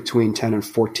charging between 10 and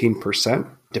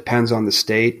 14%. Depends on the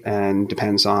state and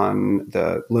depends on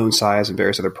the loan size and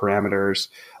various other parameters.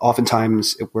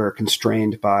 Oftentimes, we're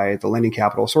constrained by the lending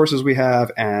capital sources we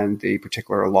have and the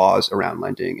particular laws around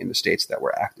lending in the states that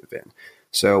we're active in.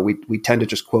 So we tend to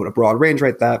just quote a broad range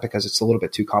right there because it's a little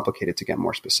bit too complicated to get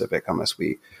more specific unless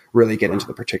we really get into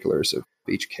the particulars of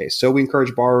each case. So we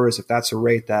encourage borrowers, if that's a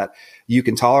rate that you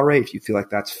can tolerate, if you feel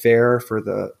like that's fair for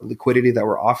the liquidity that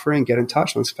we're offering, get in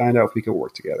touch. Let's find out if we can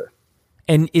work together.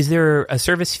 And is there a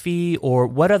service fee or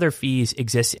what other fees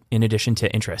exist in addition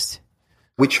to interest?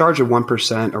 We charge a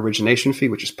 1% origination fee,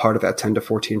 which is part of that 10 to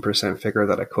 14% figure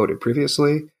that I quoted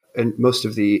previously. And most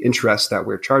of the interest that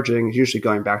we're charging is usually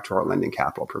going back to our lending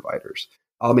capital providers.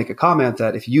 I'll make a comment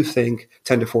that if you think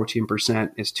 10 to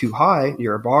 14% is too high,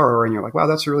 you're a borrower and you're like, wow,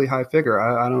 that's a really high figure.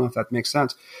 I don't know if that makes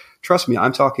sense. Trust me,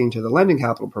 I'm talking to the lending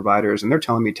capital providers and they're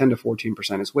telling me 10 to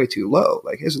 14% is way too low.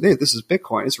 Like, isn't it? This is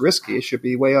Bitcoin. It's risky. It should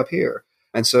be way up here.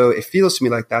 And so it feels to me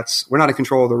like we're not in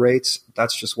control of the rates.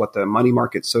 That's just what the money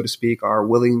markets, so to speak, are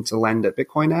willing to lend at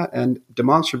Bitcoin at. And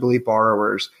demonstrably,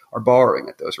 borrowers are borrowing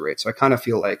at those rates. So I kind of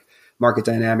feel like market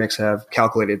dynamics have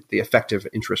calculated the effective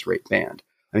interest rate band.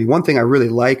 I mean, one thing I really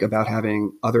like about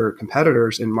having other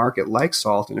competitors in market like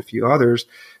Salt and a few others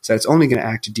is that it's only going to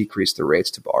act to decrease the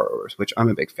rates to borrowers, which I'm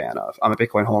a big fan of. I'm a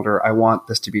Bitcoin holder. I want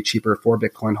this to be cheaper for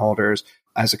Bitcoin holders.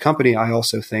 As a company, I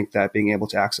also think that being able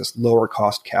to access lower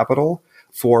cost capital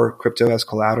for crypto as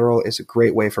collateral is a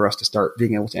great way for us to start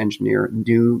being able to engineer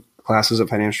new classes of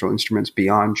financial instruments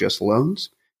beyond just loans,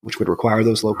 which would require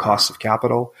those low costs of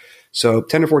capital. So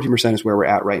 10 to 14% is where we're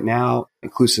at right now,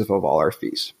 inclusive of all our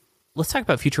fees. Let's talk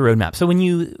about future roadmap. So when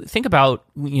you think about,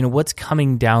 what's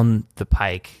coming down the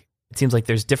pike, it seems like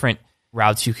there's different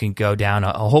routes you can go down,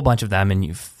 a whole bunch of them, and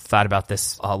you've thought about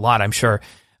this a lot, I'm sure.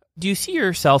 Do you see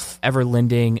yourself ever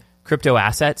lending crypto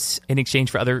assets in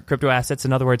exchange for other crypto assets?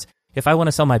 In other words, if I want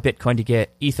to sell my Bitcoin to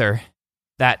get Ether,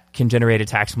 that can generate a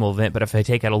taxable event. But if I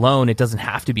take out a loan, it doesn't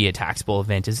have to be a taxable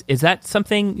event. Is that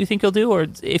something you think you'll do? Or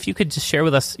if you could just share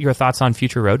with us your thoughts on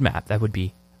future roadmap, that would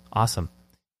be awesome.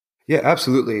 Yeah,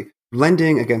 absolutely.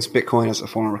 Lending against Bitcoin as a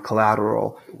form of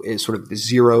collateral is sort of the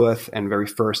zeroth and very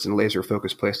first and laser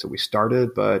focused place that we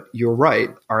started. But you're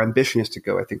right. Our ambition is to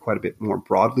go, I think, quite a bit more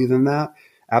broadly than that.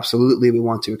 Absolutely, we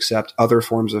want to accept other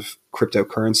forms of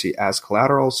cryptocurrency as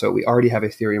collateral. So we already have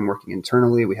Ethereum working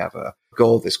internally. We have a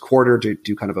goal this quarter to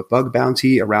do kind of a bug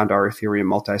bounty around our Ethereum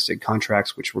multi-sig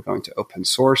contracts, which we're going to open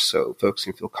source so folks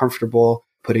can feel comfortable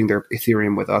putting their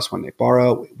Ethereum with us when they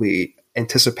borrow. We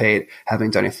anticipate having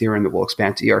done Ethereum that will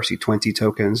expand to ERC20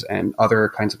 tokens and other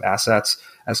kinds of assets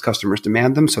as customers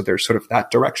demand them. So there's sort of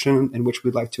that direction in which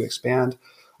we'd like to expand.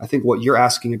 I think what you're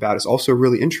asking about is also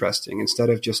really interesting. Instead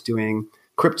of just doing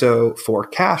crypto for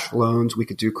cash loans, we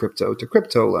could do crypto to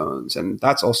crypto loans. And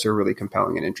that's also really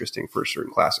compelling and interesting for a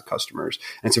certain class of customers.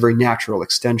 And it's a very natural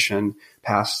extension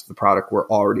past the product we're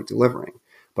already delivering.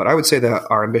 But I would say that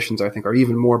our ambitions, I think, are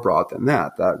even more broad than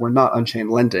that we're not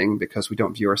Unchained lending because we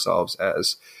don't view ourselves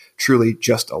as truly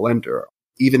just a lender.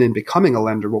 even in becoming a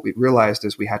lender, what we realized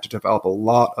is we had to develop a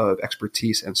lot of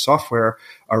expertise and software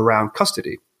around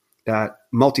custody. That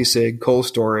multi-sig, cold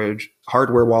storage,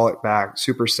 hardware wallet backed,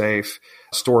 super safe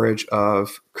storage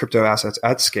of crypto assets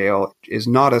at scale is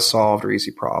not a solved or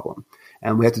easy problem.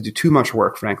 And we had to do too much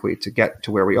work, frankly, to get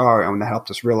to where we are. And that helped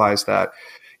us realize that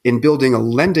in building a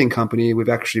lending company, we've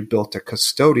actually built a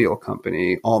custodial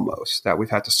company almost, that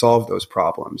we've had to solve those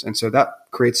problems. And so that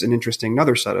creates an interesting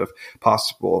another set of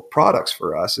possible products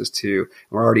for us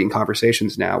we're already in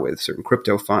conversations now with certain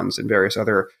crypto funds and various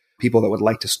other people that would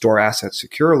like to store assets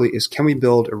securely, is can we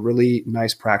build a really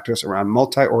nice practice around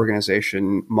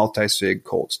multi-organization, multi-sig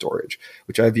cold storage,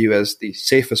 which I view as the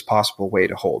safest possible way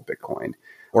to hold Bitcoin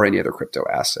or any other crypto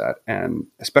asset. And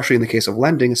especially in the case of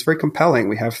lending, it's very compelling.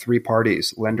 We have three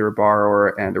parties, lender,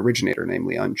 borrower, and originator,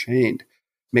 namely Unchained. It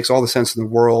makes all the sense in the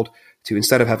world to,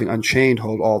 instead of having Unchained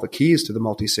hold all the keys to the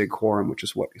multi-sig quorum, which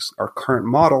is what is our current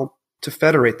model, to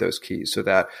federate those keys so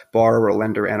that borrower,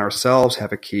 lender, and ourselves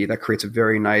have a key. That creates a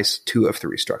very nice 2 of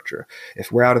 3 structure.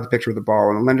 If we're out of the picture, the borrower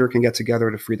and the lender can get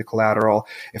together to free the collateral.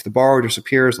 If the borrower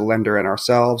disappears, the lender and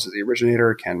ourselves, as the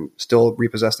originator, can still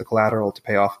repossess the collateral to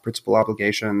pay off principal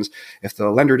obligations. If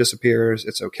the lender disappears,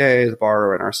 it's okay. The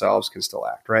borrower and ourselves can still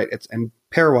act, right? And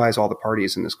pairwise, all the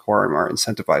parties in this quorum are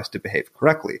incentivized to behave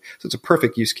correctly. So it's a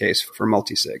perfect use case for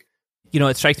multi-sig.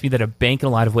 It strikes me that a bank in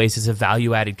a lot of ways is a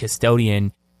value-added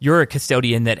custodian. You're a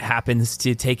custodian that happens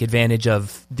to take advantage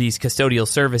of these custodial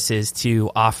services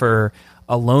to offer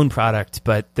a loan product,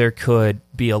 but there could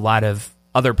be a lot of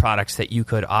other products that you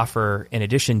could offer in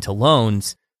addition to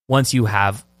loans once you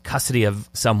have custody of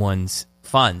someone's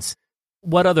funds.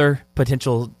 What other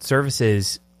potential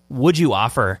services would you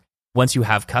offer once you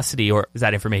have custody, or is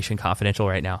that information confidential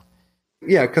right now?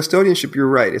 Yeah, custodianship, you're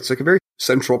right. It's like a very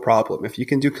central problem. If you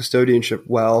can do custodianship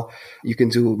well, you can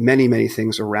do many, many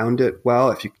things around it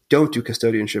well. If you don't do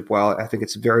custodianship well, I think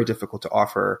it's very difficult to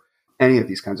offer any of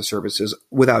these kinds of services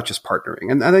without just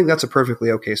partnering. And I think that's a perfectly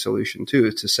okay solution too,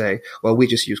 is to say, well, we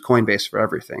just use Coinbase for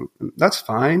everything. That's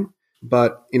fine.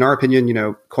 But in our opinion,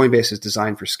 Coinbase is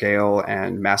designed for scale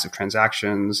and massive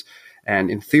transactions and,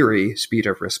 in theory, speed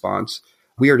of response.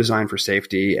 We are designed for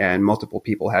safety and multiple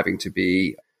people having to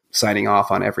be signing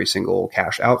off on every single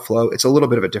cash outflow. It's a little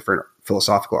bit of a different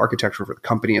philosophical architecture for the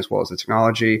company as well as the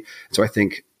technology. So I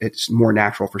think it's more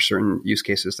natural for certain use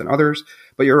cases than others.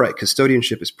 But you're right,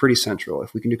 custodianship is pretty central.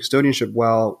 If we can do custodianship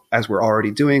well, as we're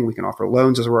already doing, we can offer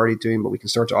loans as we're already doing, but we can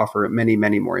start to offer many,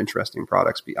 many more interesting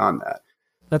products beyond that.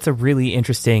 That's a really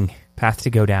interesting path to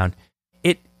go down.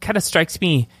 It kind of strikes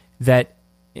me that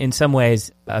in some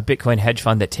ways, a Bitcoin hedge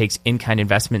fund that takes in-kind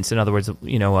investments, in other words,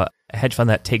 a hedge fund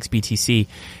that takes BTC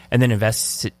and then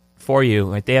invests it for you,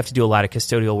 right? They have to do a lot of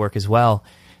custodial work as well.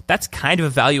 That's kind of a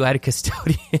value-added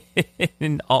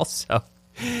custodian also,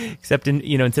 except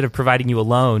instead of providing you a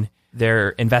loan, they're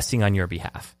investing on your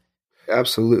behalf.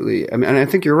 Absolutely. And I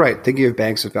think you're right. Thinking of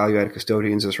banks as value-added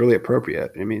custodians is really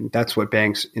appropriate. That's what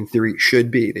banks, in theory, should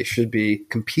be. They should be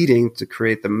competing to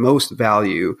create the most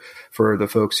value for the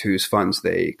folks whose funds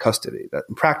they custody. That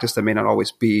in practice, that may not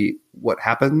always be what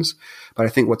happens. But I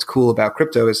think what's cool about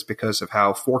crypto is because of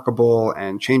how forkable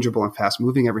and changeable and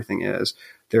fast-moving everything is,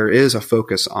 there is a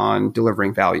focus on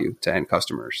delivering value to end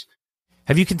customers.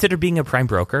 Have you considered being a prime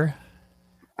broker?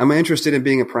 Am I interested in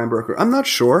being a prime broker? I'm not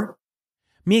sure.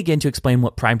 Me again to explain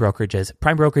what prime brokerage is.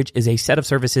 Prime brokerage is a set of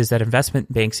services that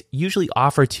investment banks usually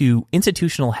offer to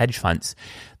institutional hedge funds.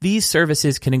 These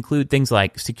services can include things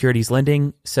like securities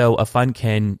lending, so a fund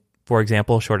can, for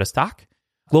example, short a stock,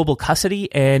 global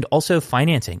custody, and also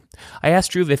financing. I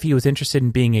asked Dhruv if he was interested in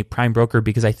being a prime broker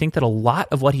because I think that a lot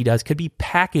of what he does could be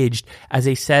packaged as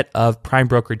a set of prime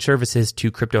brokerage services to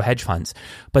crypto hedge funds.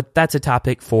 But that's a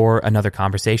topic for another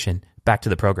conversation. Back to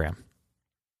the program.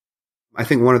 I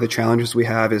think one of the challenges we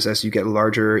have is as you get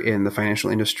larger in the financial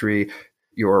industry,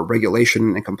 your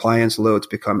regulation and compliance loads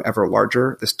become ever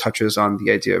larger. This touches on the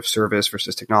idea of service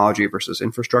versus technology versus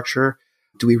infrastructure.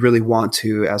 Do we really want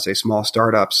to, as a small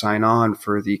startup, sign on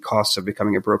for the costs of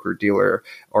becoming a broker-dealer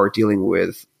or dealing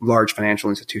with large financial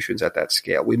institutions at that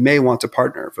scale? We may want to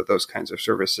partner for those kinds of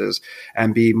services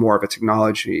and be more of a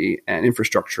technology and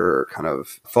infrastructure kind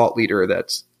of thought leader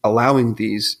that's allowing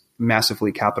these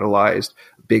massively capitalized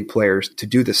big players to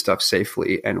do this stuff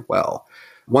safely and well.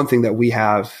 One thing that we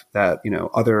have that,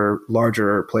 other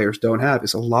larger players don't have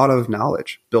is a lot of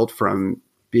knowledge built from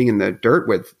being in the dirt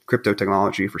with crypto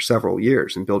technology for several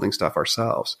years and building stuff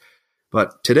ourselves.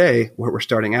 But today, where we're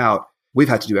starting out, we've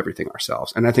had to do everything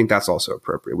ourselves. And I think that's also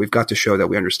appropriate. We've got to show that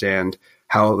we understand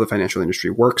how the financial industry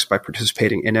works by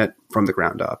participating in it from the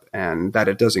ground up, and that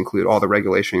it does include all the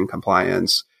regulation,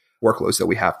 compliance, workloads that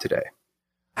we have today.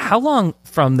 How long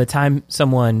from the time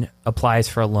someone applies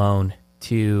for a loan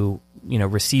to,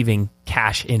 receiving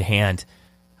cash in hand,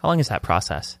 how long is that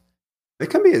process? It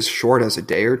can be as short as a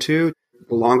day or two.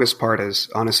 The longest part is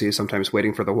honestly sometimes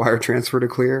waiting for the wire transfer to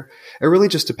clear. It really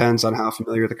just depends on how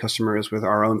familiar the customer is with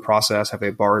our own process. Have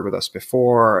they borrowed with us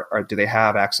before? Or do they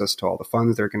have access to all the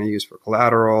funds they're going to use for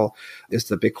collateral? Is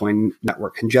the Bitcoin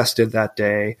network congested that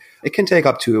day? It can take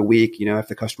up to a week. If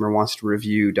the customer wants to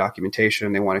review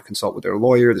documentation, they want to consult with their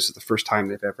lawyer. This is the first time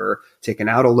they've ever taken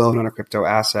out a loan on a crypto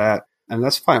asset. And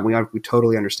that's fine. We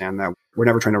totally understand that. We're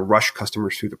never trying to rush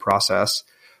customers through the process.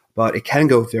 But it can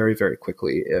go very, very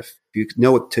quickly. If you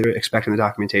know what to expect in the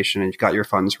documentation and you've got your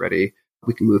funds ready,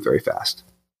 we can move very fast.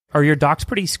 Are your docs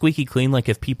pretty squeaky clean? Like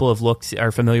if people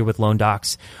are familiar with loan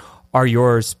docs, are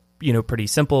yours, pretty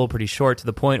simple, pretty short to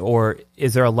the point? Or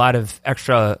is there a lot of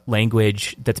extra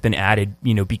language that's been added,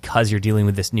 because you're dealing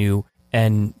with this new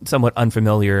and somewhat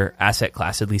unfamiliar asset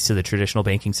class, at least to the traditional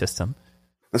banking system?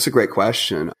 That's a great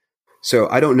question. So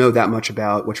I don't know that much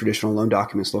about what traditional loan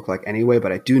documents look like anyway,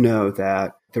 but I do know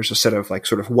that there's a set of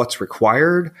sort of what's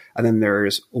required, and then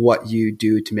there's what you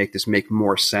do to make this make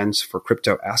more sense for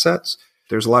crypto assets.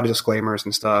 There's a lot of disclaimers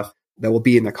and stuff that will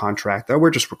be in the contract that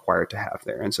we're just required to have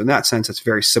there. And so in that sense, it's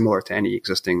very similar to any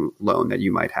existing loan that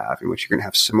you might have in which you're going to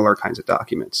have similar kinds of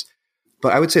documents.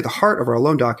 But I would say the heart of our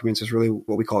loan documents is really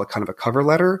what we call a kind of a cover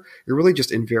letter. You're really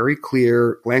just in very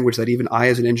clear language that even I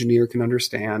as an engineer can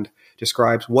understand,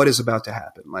 describes what is about to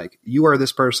happen. Like, you are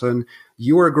this person,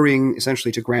 you are agreeing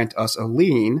essentially to grant us a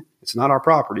lien. It's not our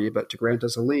property, but to grant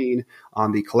us a lien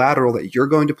on the collateral that you're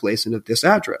going to place into this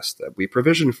address that we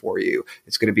provision for you.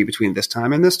 It's going to be between this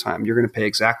time and this time. You're going to pay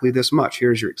exactly this much.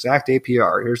 Here's your exact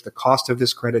APR. Here's the cost of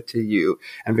this credit to you,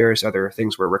 and various other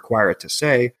things we're required to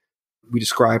say. We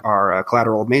describe our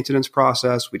collateral maintenance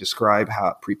process. We describe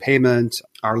how prepayment.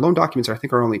 Our loan documents, I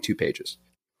think, are only 2 pages.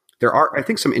 There are, I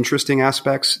think, some interesting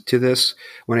aspects to this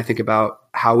when I think about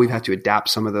how we've had to adapt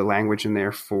some of the language in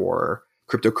there for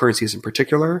cryptocurrencies in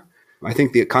particular. I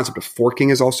think the concept of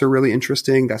forking is also really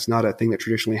interesting. That's not a thing that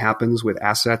traditionally happens with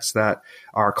assets that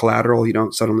are collateral. You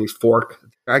don't suddenly fork.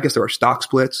 I guess there are stock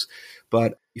splits,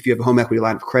 but if you have a home equity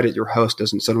line of credit, your house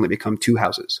doesn't suddenly become 2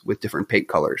 houses with different paint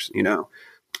colors,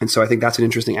 And so I think that's an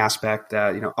interesting aspect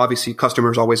that, obviously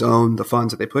customers always own the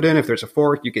funds that they put in. If there's a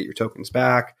fork, you get your tokens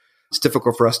back. It's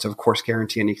difficult for us to, of course,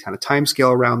 guarantee any kind of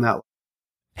timescale around that.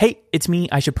 Hey, it's me.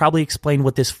 I should probably explain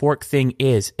what this fork thing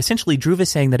is. Essentially, Dhruv is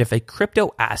saying that if a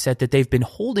crypto asset that they've been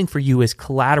holding for you as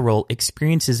collateral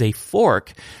experiences a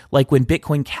fork, like when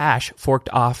Bitcoin Cash forked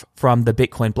off from the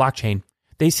Bitcoin blockchain,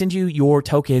 they send you your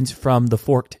tokens from the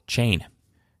forked chain.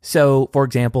 So, for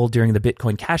example, during the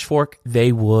Bitcoin Cash fork,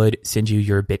 they would send you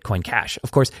your Bitcoin Cash.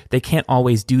 Of course, they can't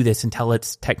always do this until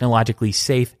it's technologically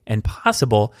safe and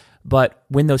possible, but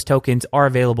when those tokens are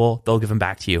available, they'll give them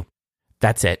back to you.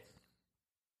 That's it.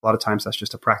 A lot of times that's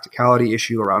just a practicality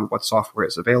issue around what software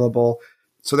is available.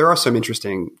 So there are some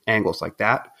interesting angles like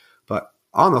that. But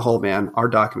on the whole, man, our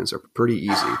documents are pretty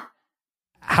easy.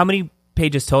 How many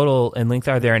pages total in length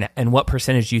are there, and what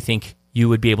percentage do you think you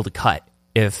would be able to cut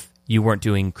if you weren't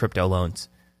doing crypto loans?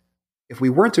 If we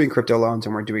weren't doing crypto loans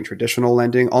and we're doing traditional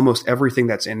lending, almost everything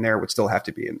that's in there would still have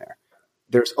to be in there.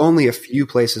 There's only a few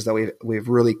places that we've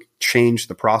really changed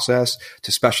the process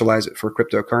to specialize it for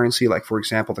cryptocurrency. Like, for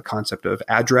example, the concept of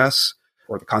address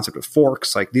or the concept of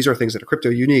forks. Like, these are things that are crypto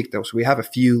unique, though. So we have a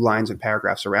few lines and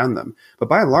paragraphs around them. But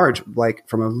by and large, like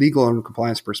from a legal and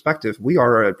compliance perspective, we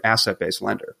are an asset-based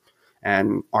lender.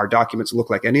 And our documents look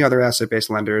like any other asset-based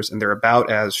lenders, and they're about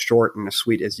as short and as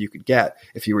sweet as you could get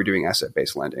if you were doing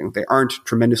asset-based lending. They aren't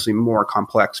tremendously more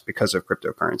complex because of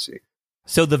cryptocurrency.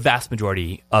 So the vast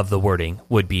majority of the wording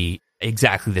would be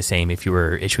exactly the same if you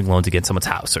were issuing loans against someone's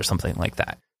house or something like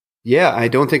that. Yeah, I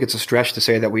don't think it's a stretch to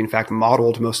say that we, in fact,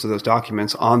 modeled most of those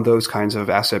documents on those kinds of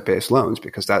asset-based loans,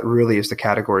 because that really is the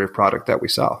category of product that we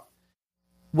sell.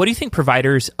 What do you think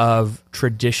providers of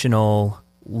traditional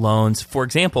loans, for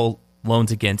example,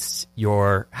 loans against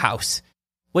your house,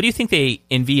 what do you think they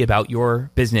envy about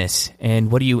your business,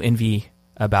 and what do you envy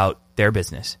about their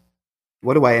business?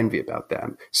 What do I envy about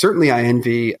them? Certainly, I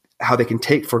envy how they can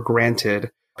take for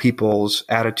granted people's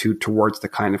attitude towards the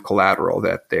kind of collateral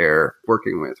that they're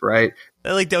working with, right?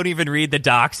 They don't even read the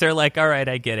docs. They're like, all right,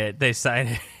 I get it. They sign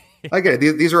it. I get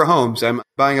it. These are homes. I'm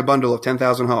buying a bundle of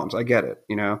 10,000 homes. I get it.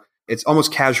 It's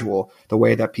almost casual the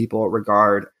way that people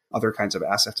regard other kinds of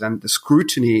assets, and the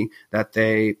scrutiny that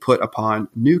they put upon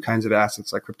new kinds of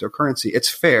assets like cryptocurrency. It's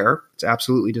fair. It's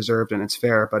absolutely deserved, and it's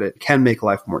fair, but it can make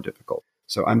life more difficult.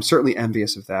 So I'm certainly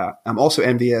envious of that. I'm also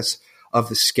envious of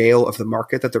the scale of the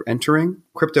market that they're entering.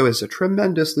 Crypto is a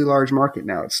tremendously large market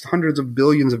now. It's hundreds of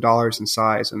billions of dollars in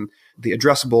size, and the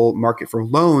addressable market for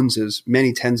loans is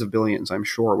many tens of billions, I'm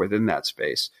sure, within that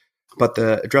space. But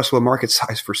the addressable market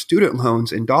size for student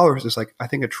loans in dollars is like, I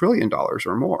think, $1 trillion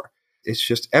or more. It's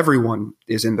just everyone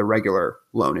is in the regular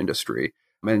loan industry.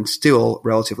 And still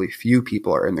relatively few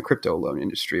people are in the crypto loan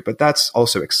industry. But that's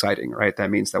also exciting, right? That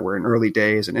means that we're in early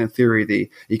days. And in theory, the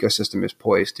ecosystem is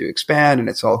poised to expand and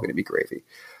it's all going to be gravy.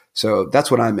 So that's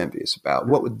what I'm envious about.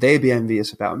 What would they be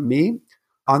envious about me?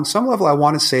 On some level, I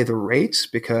want to say the rates,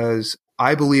 because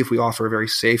I believe we offer a very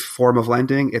safe form of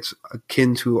lending. It's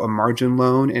akin to a margin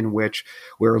loan in which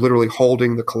we're literally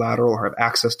holding the collateral or have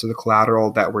access to the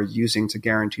collateral that we're using to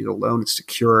guarantee the loan. It's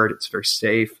secured. It's very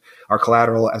safe. Our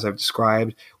collateral, as I've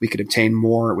described, we could obtain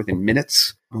more within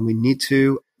minutes when we need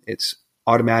to. It's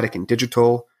automatic and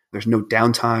digital. There's no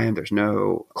downtime. There's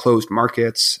no closed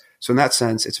markets. So in that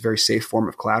sense, it's a very safe form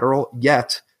of collateral.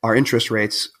 Yet our interest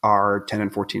rates are 10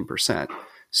 and 14%.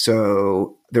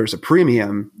 So there's a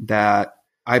premium that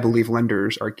I believe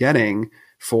lenders are getting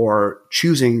for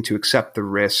choosing to accept the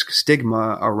risk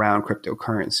stigma around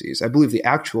cryptocurrencies. I believe the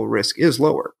actual risk is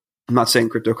lower. I'm not saying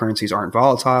cryptocurrencies aren't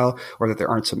volatile or that there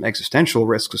aren't some existential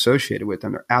risks associated with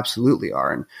them. There absolutely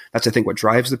are. And that's, I think, what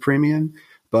drives the premium.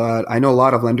 But I know a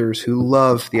lot of lenders who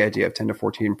love the idea of 10 to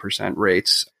 14%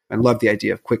 rates and love the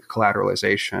idea of quick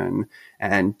collateralization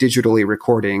and digitally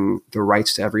recording the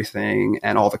rights to everything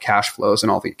and all the cash flows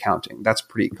and all the accounting. That's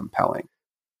pretty compelling.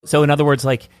 So in other words,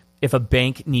 like if a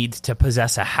bank needs to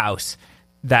possess a house,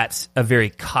 that's a very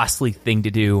costly thing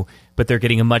to do, but they're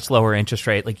getting a much lower interest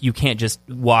rate. Like you can't just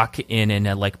walk in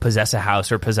and like possess a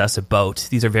house or possess a boat.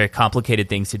 These are very complicated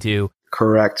things to do.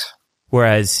 Correct.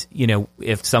 Whereas,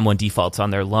 if someone defaults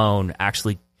on their loan,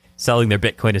 actually selling their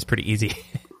Bitcoin is pretty easy.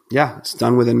 Yeah, it's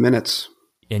done within minutes.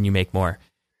 And you make more.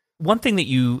 One thing that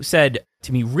you said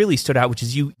to me really stood out, which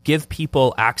is you give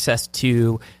people access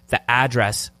to the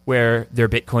address where their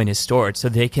Bitcoin is stored so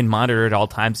they can monitor at all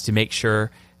times to make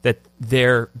sure that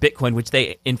their Bitcoin, which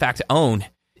they in fact own,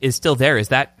 is still there. Is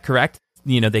that correct?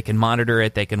 They can monitor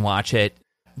it, they can watch it,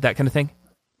 that kind of thing?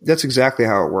 That's exactly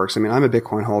how it works. I mean, I'm a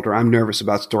Bitcoin holder. I'm nervous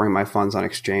about storing my funds on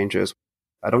exchanges.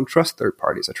 I don't trust third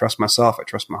parties. I trust myself. I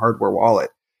trust my hardware wallet.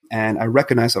 And I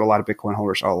recognize that a lot of Bitcoin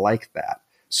holders are like that.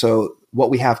 So what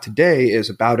we have today is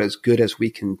about as good as we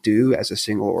can do as a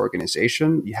single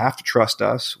organization. You have to trust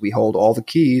us. We hold all the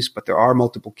keys, but there are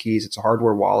multiple keys. It's a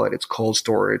hardware wallet. It's cold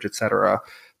storage, et cetera.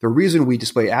 The reason we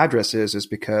display addresses is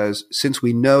because since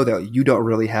we know that you don't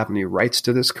really have any rights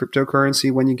to this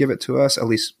cryptocurrency when you give it to us, at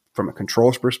least from a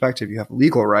controls perspective, you have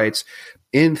legal rights.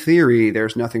 In theory,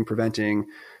 there's nothing preventing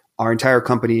our entire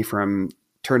company from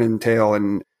turning tail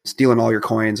and stealing all your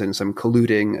coins in some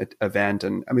colluding event.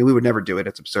 And I mean, we would never do it.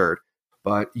 It's absurd.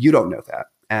 But you don't know that.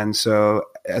 And so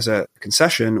as a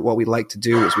concession, what we like to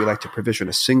do is we like to provision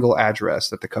a single address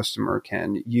that the customer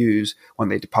can use when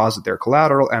they deposit their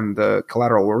collateral, and the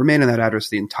collateral will remain in that address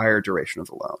the entire duration of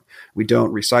the loan. We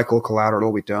don't recycle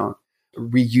collateral. We don't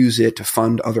reuse it to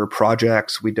fund other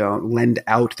projects. We don't lend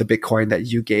out the Bitcoin that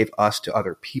you gave us to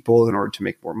other people in order to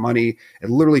make more money. It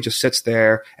literally just sits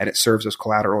there and it serves as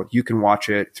collateral. You can watch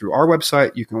it through our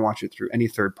website. You can watch it through any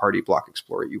third-party block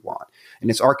explorer you want. And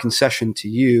it's our concession to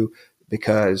you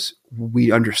because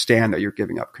we understand that you're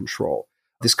giving up control.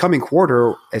 This coming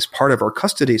quarter, as part of our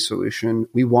custody solution,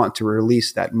 we want to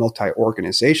release that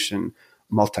multi-organization,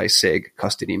 multi-sig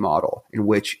custody model in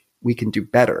which we can do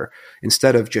better.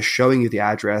 Instead of just showing you the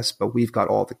address, but we've got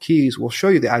all the keys, we'll show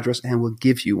you the address and we'll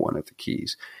give you one of the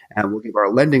keys. And we'll give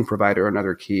our lending provider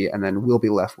another key, and then we'll be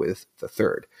left with the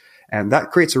third. And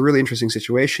that creates a really interesting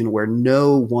situation where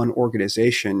no one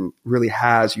organization really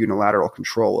has unilateral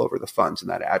control over the funds in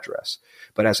that address.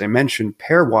 But as I mentioned,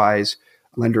 pairwise,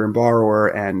 lender and borrower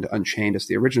and Unchained as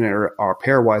the originator are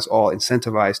pairwise all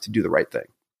incentivized to do the right thing.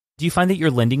 Do you find that your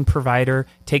lending provider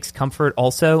takes comfort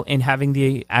also in having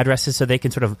the addresses so they can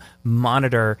sort of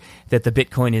monitor that the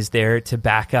Bitcoin is there to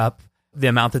back up the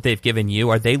amount that they've given you?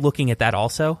 Are they looking at that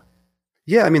also?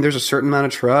 Yeah, I mean, there's a certain amount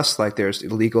of trust. Like there's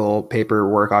legal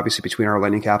paperwork, obviously, between our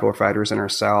lending capital providers and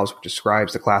ourselves, which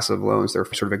describes the class of loans they're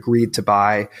sort of agreed to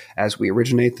buy as we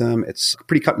originate them. It's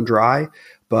pretty cut and dry.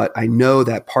 But I know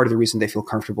that part of the reason they feel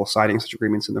comfortable signing such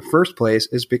agreements in the first place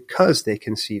is because they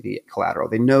can see the collateral.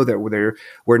 They know that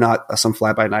we're not some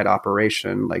fly-by-night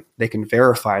operation. Like they can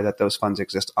verify that those funds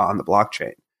exist on the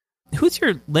blockchain. Who's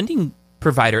your lending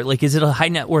provider? Like, is it a high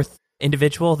net worth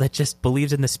individual that just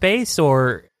believes in the space,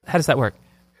 or how does that work?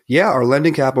 Yeah, our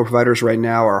lending capital providers right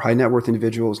now are high net worth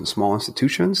individuals and small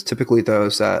institutions, typically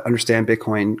those that understand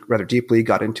Bitcoin rather deeply,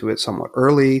 got into it somewhat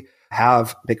early.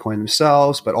 have Bitcoin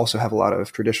themselves, but also have a lot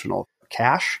of traditional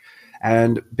cash.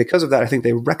 And because of that, I think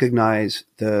they recognize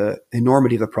the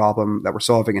enormity of the problem that we're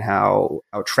solving and how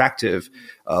attractive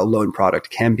a loan product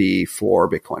can be for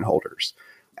Bitcoin holders.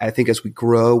 I think as we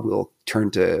grow, we'll turn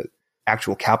to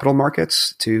actual capital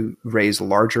markets to raise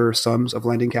larger sums of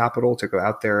lending capital to go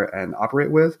out there and operate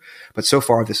with. But so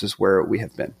far, this is where we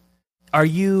have been. Are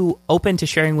you open to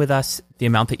sharing with us the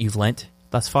amount that you've lent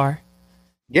thus far?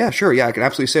 Yeah, sure. Yeah, I can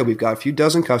absolutely say we've got a few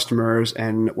dozen customers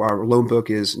and our loan book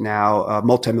is now a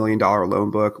multi-million-dollar loan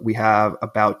book. We have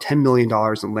about $10 million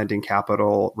in lending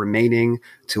capital remaining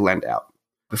to lend out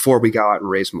before we go out and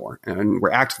raise more. And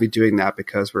we're actively doing that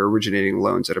because we're originating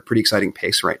loans at a pretty exciting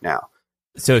pace right now.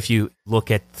 So if you look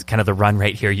at kind of the run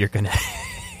rate here, you're going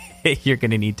to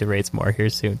need to raise more here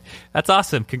soon. That's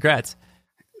awesome. Congrats.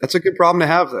 That's a good problem to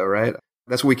have though, right?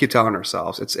 That's what we keep telling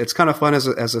ourselves. It's kind of fun as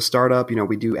a startup.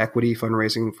 We do equity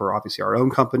fundraising for obviously our own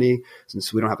company.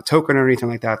 Since we don't have a token or anything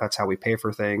like that, that's how we pay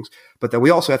for things. But then we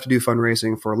also have to do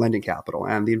fundraising for lending capital.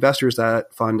 And the investors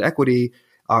that fund equity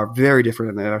are very different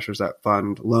than the investors that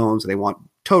fund loans. They want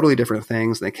totally different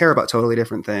things. And they care about totally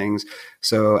different things.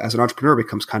 So as an entrepreneur, it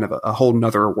becomes kind of a whole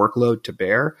nother workload to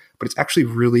bear. But it's actually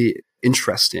really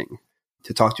interesting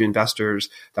to talk to investors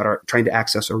that are trying to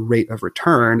access a rate of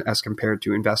return as compared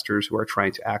to investors who are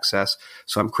trying to access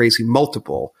some crazy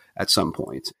multiple at some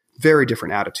point. Very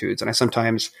different attitudes. And I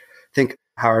sometimes think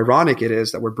how ironic it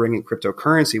is that we're bringing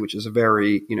cryptocurrency, which is a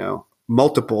very,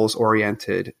 multiples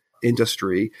oriented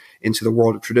industry, into the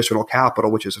world of traditional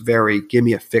capital, which is a very give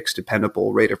me a fixed,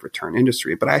 dependable rate of return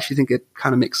industry. But I actually think it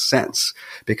kind of makes sense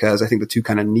because I think the two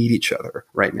kind of need each other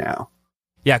right now.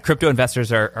 Yeah, crypto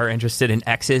investors are interested in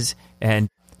X's and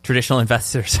traditional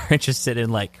investors are interested in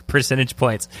like percentage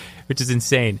points, which is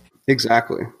insane.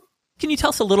 Exactly. Can you tell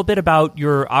us a little bit about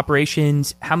your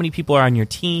operations? How many people are on your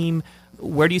team?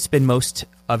 Where do you spend most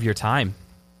of your time?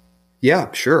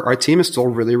 Yeah, sure. Our team is still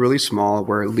really, really small.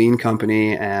 We're a lean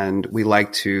company and we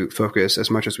like to focus as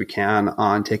much as we can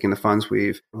on taking the funds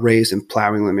we've raised and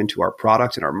plowing them into our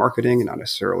product and our marketing and not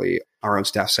necessarily our own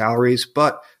staff salaries.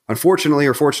 But unfortunately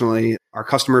or fortunately, our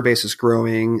customer base is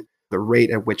growing. The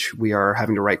rate at which we are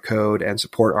having to write code and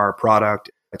support our product,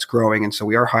 it's growing. And so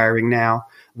we are hiring now.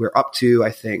 We're up to,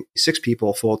 I think, 6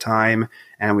 people full time,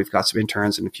 and we've got some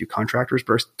interns and a few contractors,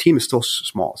 but our team is still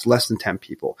small. It's less than 10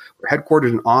 people. We're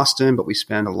headquartered in Austin, but we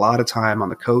spend a lot of time on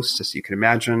the coast, as you can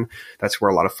imagine. That's where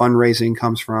a lot of fundraising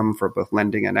comes from for both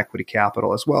lending and equity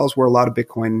capital, as well as where a lot of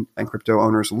Bitcoin and crypto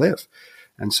owners live.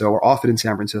 And so we're often in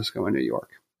San Francisco and New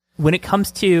York. When it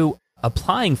comes to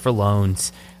applying for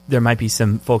loans, there might be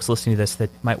some folks listening to this that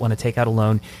might want to take out a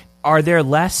loan. Are there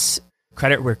less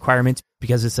credit requirements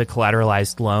because it's a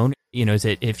collateralized loan? Is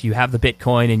it if you have the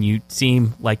Bitcoin and you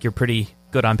seem like you're pretty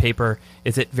good on paper,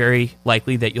 is it very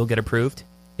likely that you'll get approved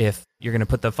if you're going to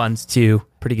put the funds to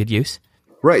pretty good use?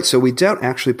 Right. So we don't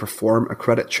actually perform a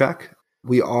credit check.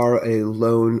 We are a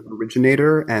loan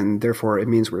originator, and therefore it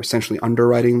means we're essentially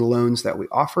underwriting the loans that we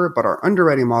offer. But our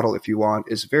underwriting model, if you want,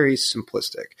 is very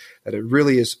simplistic, that it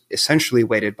really is essentially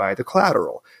weighted by the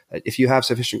collateral. If you have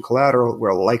sufficient collateral,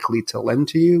 we're likely to lend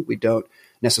to you. We don't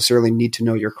necessarily need to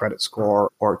know your credit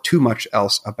score or too much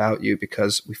else about you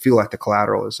because we feel like the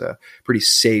collateral is a pretty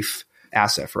safe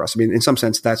asset for us. I mean, in some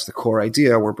sense, that's the core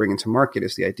idea we're bringing to market,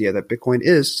 is the idea that Bitcoin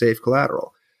is safe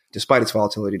collateral, despite its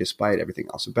volatility, despite everything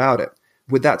else about it.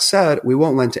 With that said, we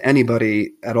won't lend to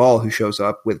anybody at all who shows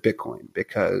up with Bitcoin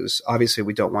because obviously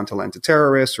we don't want to lend to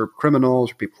terrorists or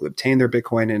criminals or people who obtain their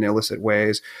Bitcoin in illicit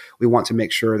ways. We want to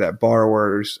make sure that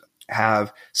borrowers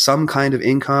have some kind of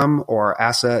income or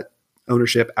asset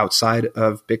ownership outside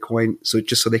of Bitcoin, so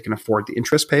just so they can afford the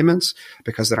interest payments,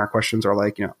 because then our questions are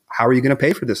like, how are you going to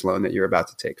pay for this loan that you're about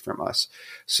to take from us?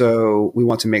 So we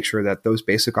want to make sure that those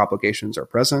basic obligations are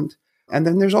present. And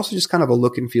then there's also just kind of a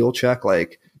look and feel check,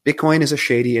 like Bitcoin is a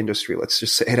shady industry. Let's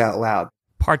just say it out loud.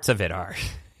 Parts of it are.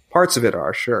 Parts of it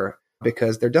are, sure.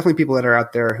 Because there are definitely people that are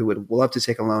out there who would love to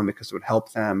take a loan because it would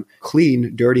help them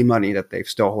clean dirty money that they've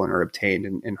stolen or obtained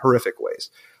in horrific ways.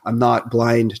 I'm not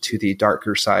blind to the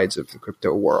darker sides of the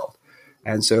crypto world.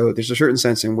 And so there's a certain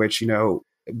sense in which,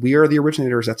 we are the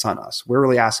originators. That's on us. We're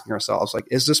really asking ourselves, like,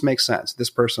 does this make sense?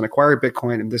 This person acquired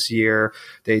Bitcoin in this year.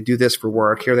 They do this for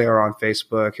work. Here they are on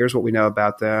Facebook. Here's what we know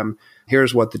about them.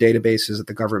 Here's what the databases that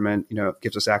the government,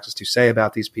 gives us access to say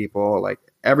about these people. Like,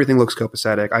 everything looks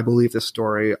copacetic. I believe this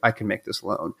story. I can make this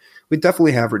loan. We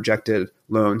definitely have rejected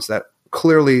loans that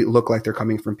clearly look like they're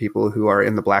coming from people who are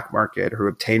in the black market, who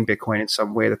obtain Bitcoin in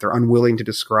some way that they're unwilling to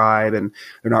describe, and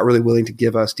they're not really willing to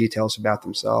give us details about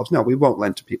themselves. No, we won't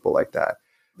lend to people like that.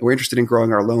 We're interested in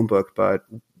growing our loan book, but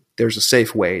there's a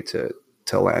safe way to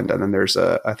to lend. And then there's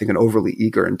I think an overly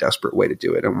eager and desperate way to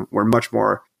do it. And we're much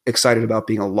more excited about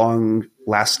being a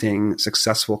long-lasting,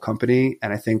 successful company.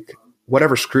 And I think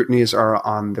whatever scrutinies are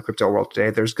on the crypto world today,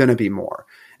 there's going to be more.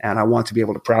 And I want to be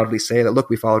able to proudly say that, look,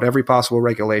 we followed every possible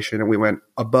regulation and we went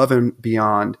above and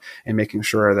beyond in making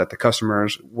sure that the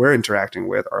customers we're interacting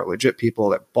with are legit people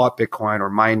that bought Bitcoin or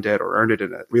mined it or earned it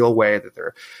in a real way, that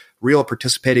they're real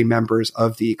participating members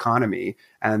of the economy.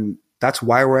 And that's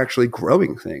why we're actually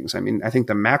growing things. I mean, I think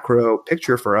the macro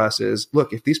picture for us is,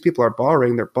 look, if these people are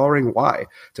borrowing, they're borrowing why?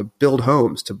 To build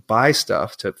homes, to buy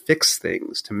stuff, to fix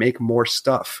things, to make more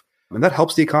stuff. And that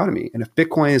helps the economy. And if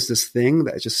Bitcoin is this thing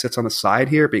that just sits on the side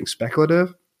here being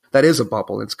speculative, that is a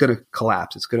bubble. It's going to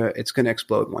collapse. It's going to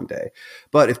explode one day.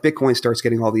 But if Bitcoin starts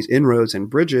getting all these inroads and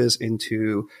bridges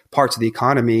into parts of the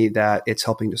economy that it's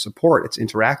helping to support, it's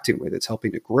interacting with, it's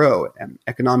helping to grow. And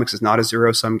economics is not a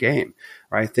zero-sum game,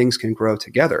 right? Things can grow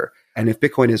together. And if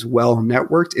Bitcoin is well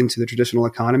networked into the traditional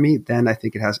economy, then I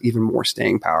think it has even more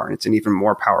staying power. And it's an even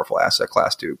more powerful asset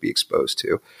class to be exposed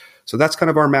to. So that's kind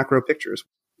of our macro pictures.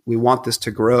 We want this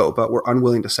to grow, but we're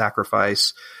unwilling to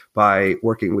sacrifice by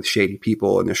working with shady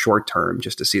people in the short term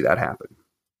just to see that happen.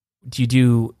 Do you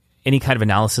do any kind of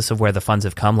analysis of where the funds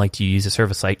have come? Like, do you use a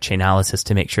service like Chainalysis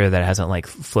to make sure that it hasn't like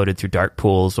floated through dark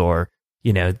pools, or,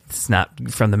 you know, it's not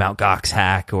from the Mt. Gox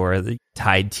hack or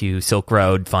tied to Silk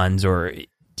Road funds? Or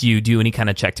do you do any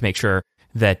kind of check to make sure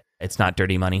that it's not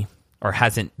dirty money or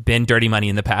hasn't been dirty money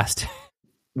in the past?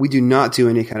 We do not do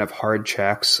any kind of hard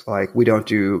checks. Like, we don't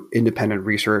do independent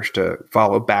research to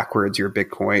follow backwards your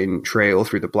Bitcoin trail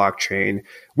through the blockchain.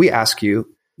 We ask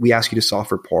you to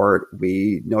self-report.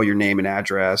 We know your name and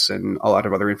address and a lot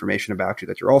of other information about you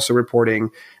that you're also reporting.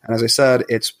 And as I said,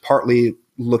 it's partly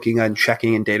looking and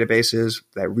checking in databases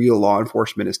that real law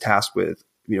enforcement is tasked with,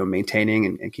 you know, maintaining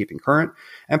and keeping current.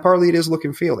 And partly it is look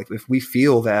and feel. Like, if we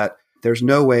feel that there's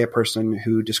no way a person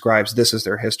who describes this as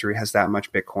their history has that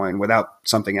much Bitcoin without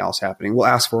something else happening, we'll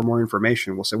ask for more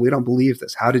information. We'll say, we don't believe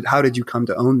this. How did you come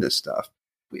to own this stuff?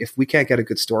 If we can't get a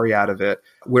good story out of it,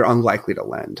 we're unlikely to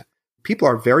lend. People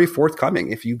are very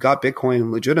forthcoming. If you got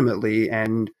Bitcoin legitimately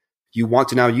and you want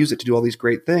to now use it to do all these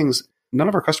great things, none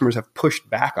of our customers have pushed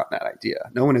back on that idea.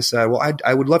 No one has said, well,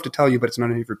 I would love to tell you, but it's not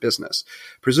any of your business.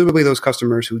 Presumably those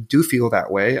customers who do feel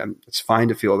that way, and it's fine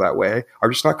to feel that way, are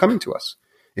just not coming to us.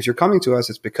 If you're coming to us,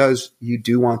 it's because you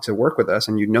do want to work with us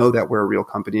and you know that we're a real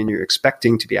company and you're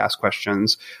expecting to be asked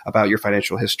questions about your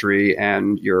financial history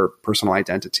and your personal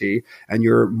identity. And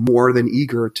you're more than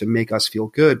eager to make us feel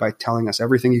good by telling us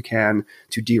everything you can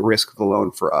to de-risk the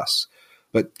loan for us.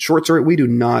 But short story, we do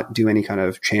not do any kind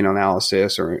of chain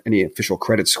analysis or any official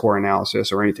credit score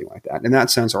analysis or anything like that. In that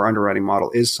sense, our underwriting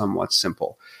model is somewhat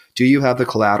simple. Do you have the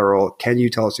collateral? Can you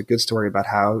tell us a good story about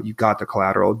how you got the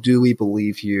collateral? Do we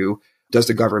believe you? Does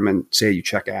the government say you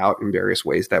check out in various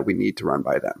ways that we need to run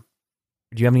by them?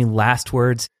 Do you have any last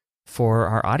words for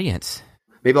our audience?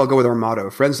 Maybe I'll go with our motto: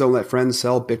 friends don't let friends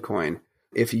sell Bitcoin.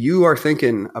 If you are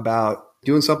thinking about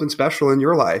doing something special in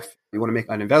your life, you want to make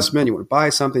an investment, you want to buy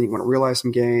something, you want to realize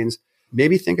some gains,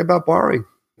 maybe think about borrowing.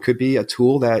 It could be a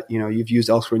tool that you've used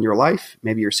elsewhere in your life.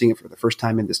 Maybe you're seeing it for the first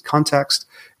time in this context.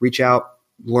 Reach out,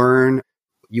 learn.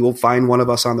 You will find one of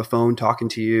us on the phone talking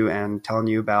to you and telling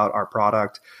you about our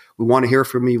product. We want to hear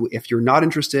from you. If you're not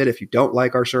interested, if you don't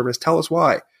like our service, tell us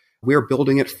why. We're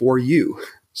building it for you.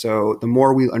 So the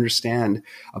more we understand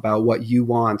about what you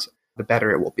want, the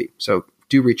better it will be. So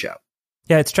do reach out.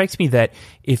 Yeah, it strikes me that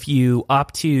if you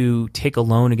opt to take a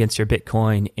loan against your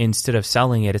Bitcoin instead of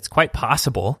selling it, it's quite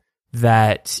possible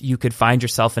that you could find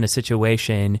yourself in a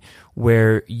situation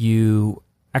where you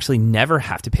actually never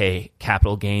have to pay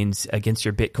capital gains against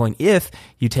your Bitcoin if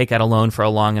you take out a loan for a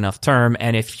long enough term,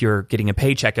 and if you're getting a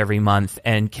paycheck every month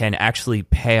and can actually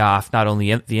pay off not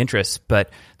only the interest but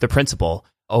the principal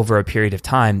over a period of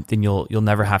time, then you'll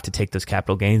never have to take those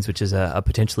capital gains, which is a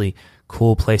potentially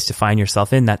cool place to find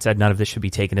yourself in. That said, none of this should be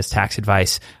taken as tax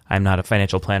advice. I'm not a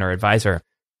financial planner or advisor.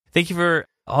 Thank you for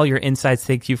all your insights.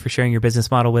 Thank you for sharing your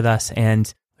business model with us,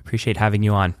 and appreciate having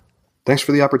you on. Thanks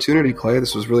for the opportunity, Clay.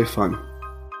 This was really fun.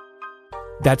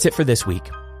 That's it for this week.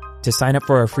 To sign up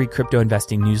for our free crypto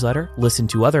investing newsletter, listen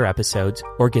to other episodes,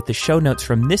 or get the show notes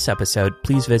from this episode,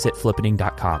 please visit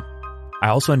flippening.com. I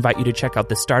also invite you to check out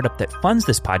the startup that funds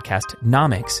this podcast,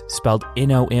 Nomics, spelled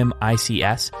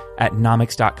Nomics, at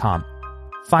nomics.com.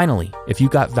 Finally, if you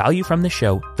got value from the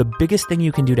show, the biggest thing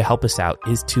you can do to help us out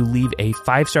is to leave a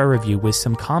 5-star review with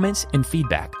some comments and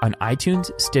feedback on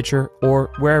iTunes, Stitcher, or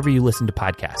wherever you listen to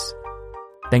podcasts.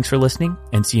 Thanks for listening,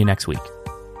 and see you next week.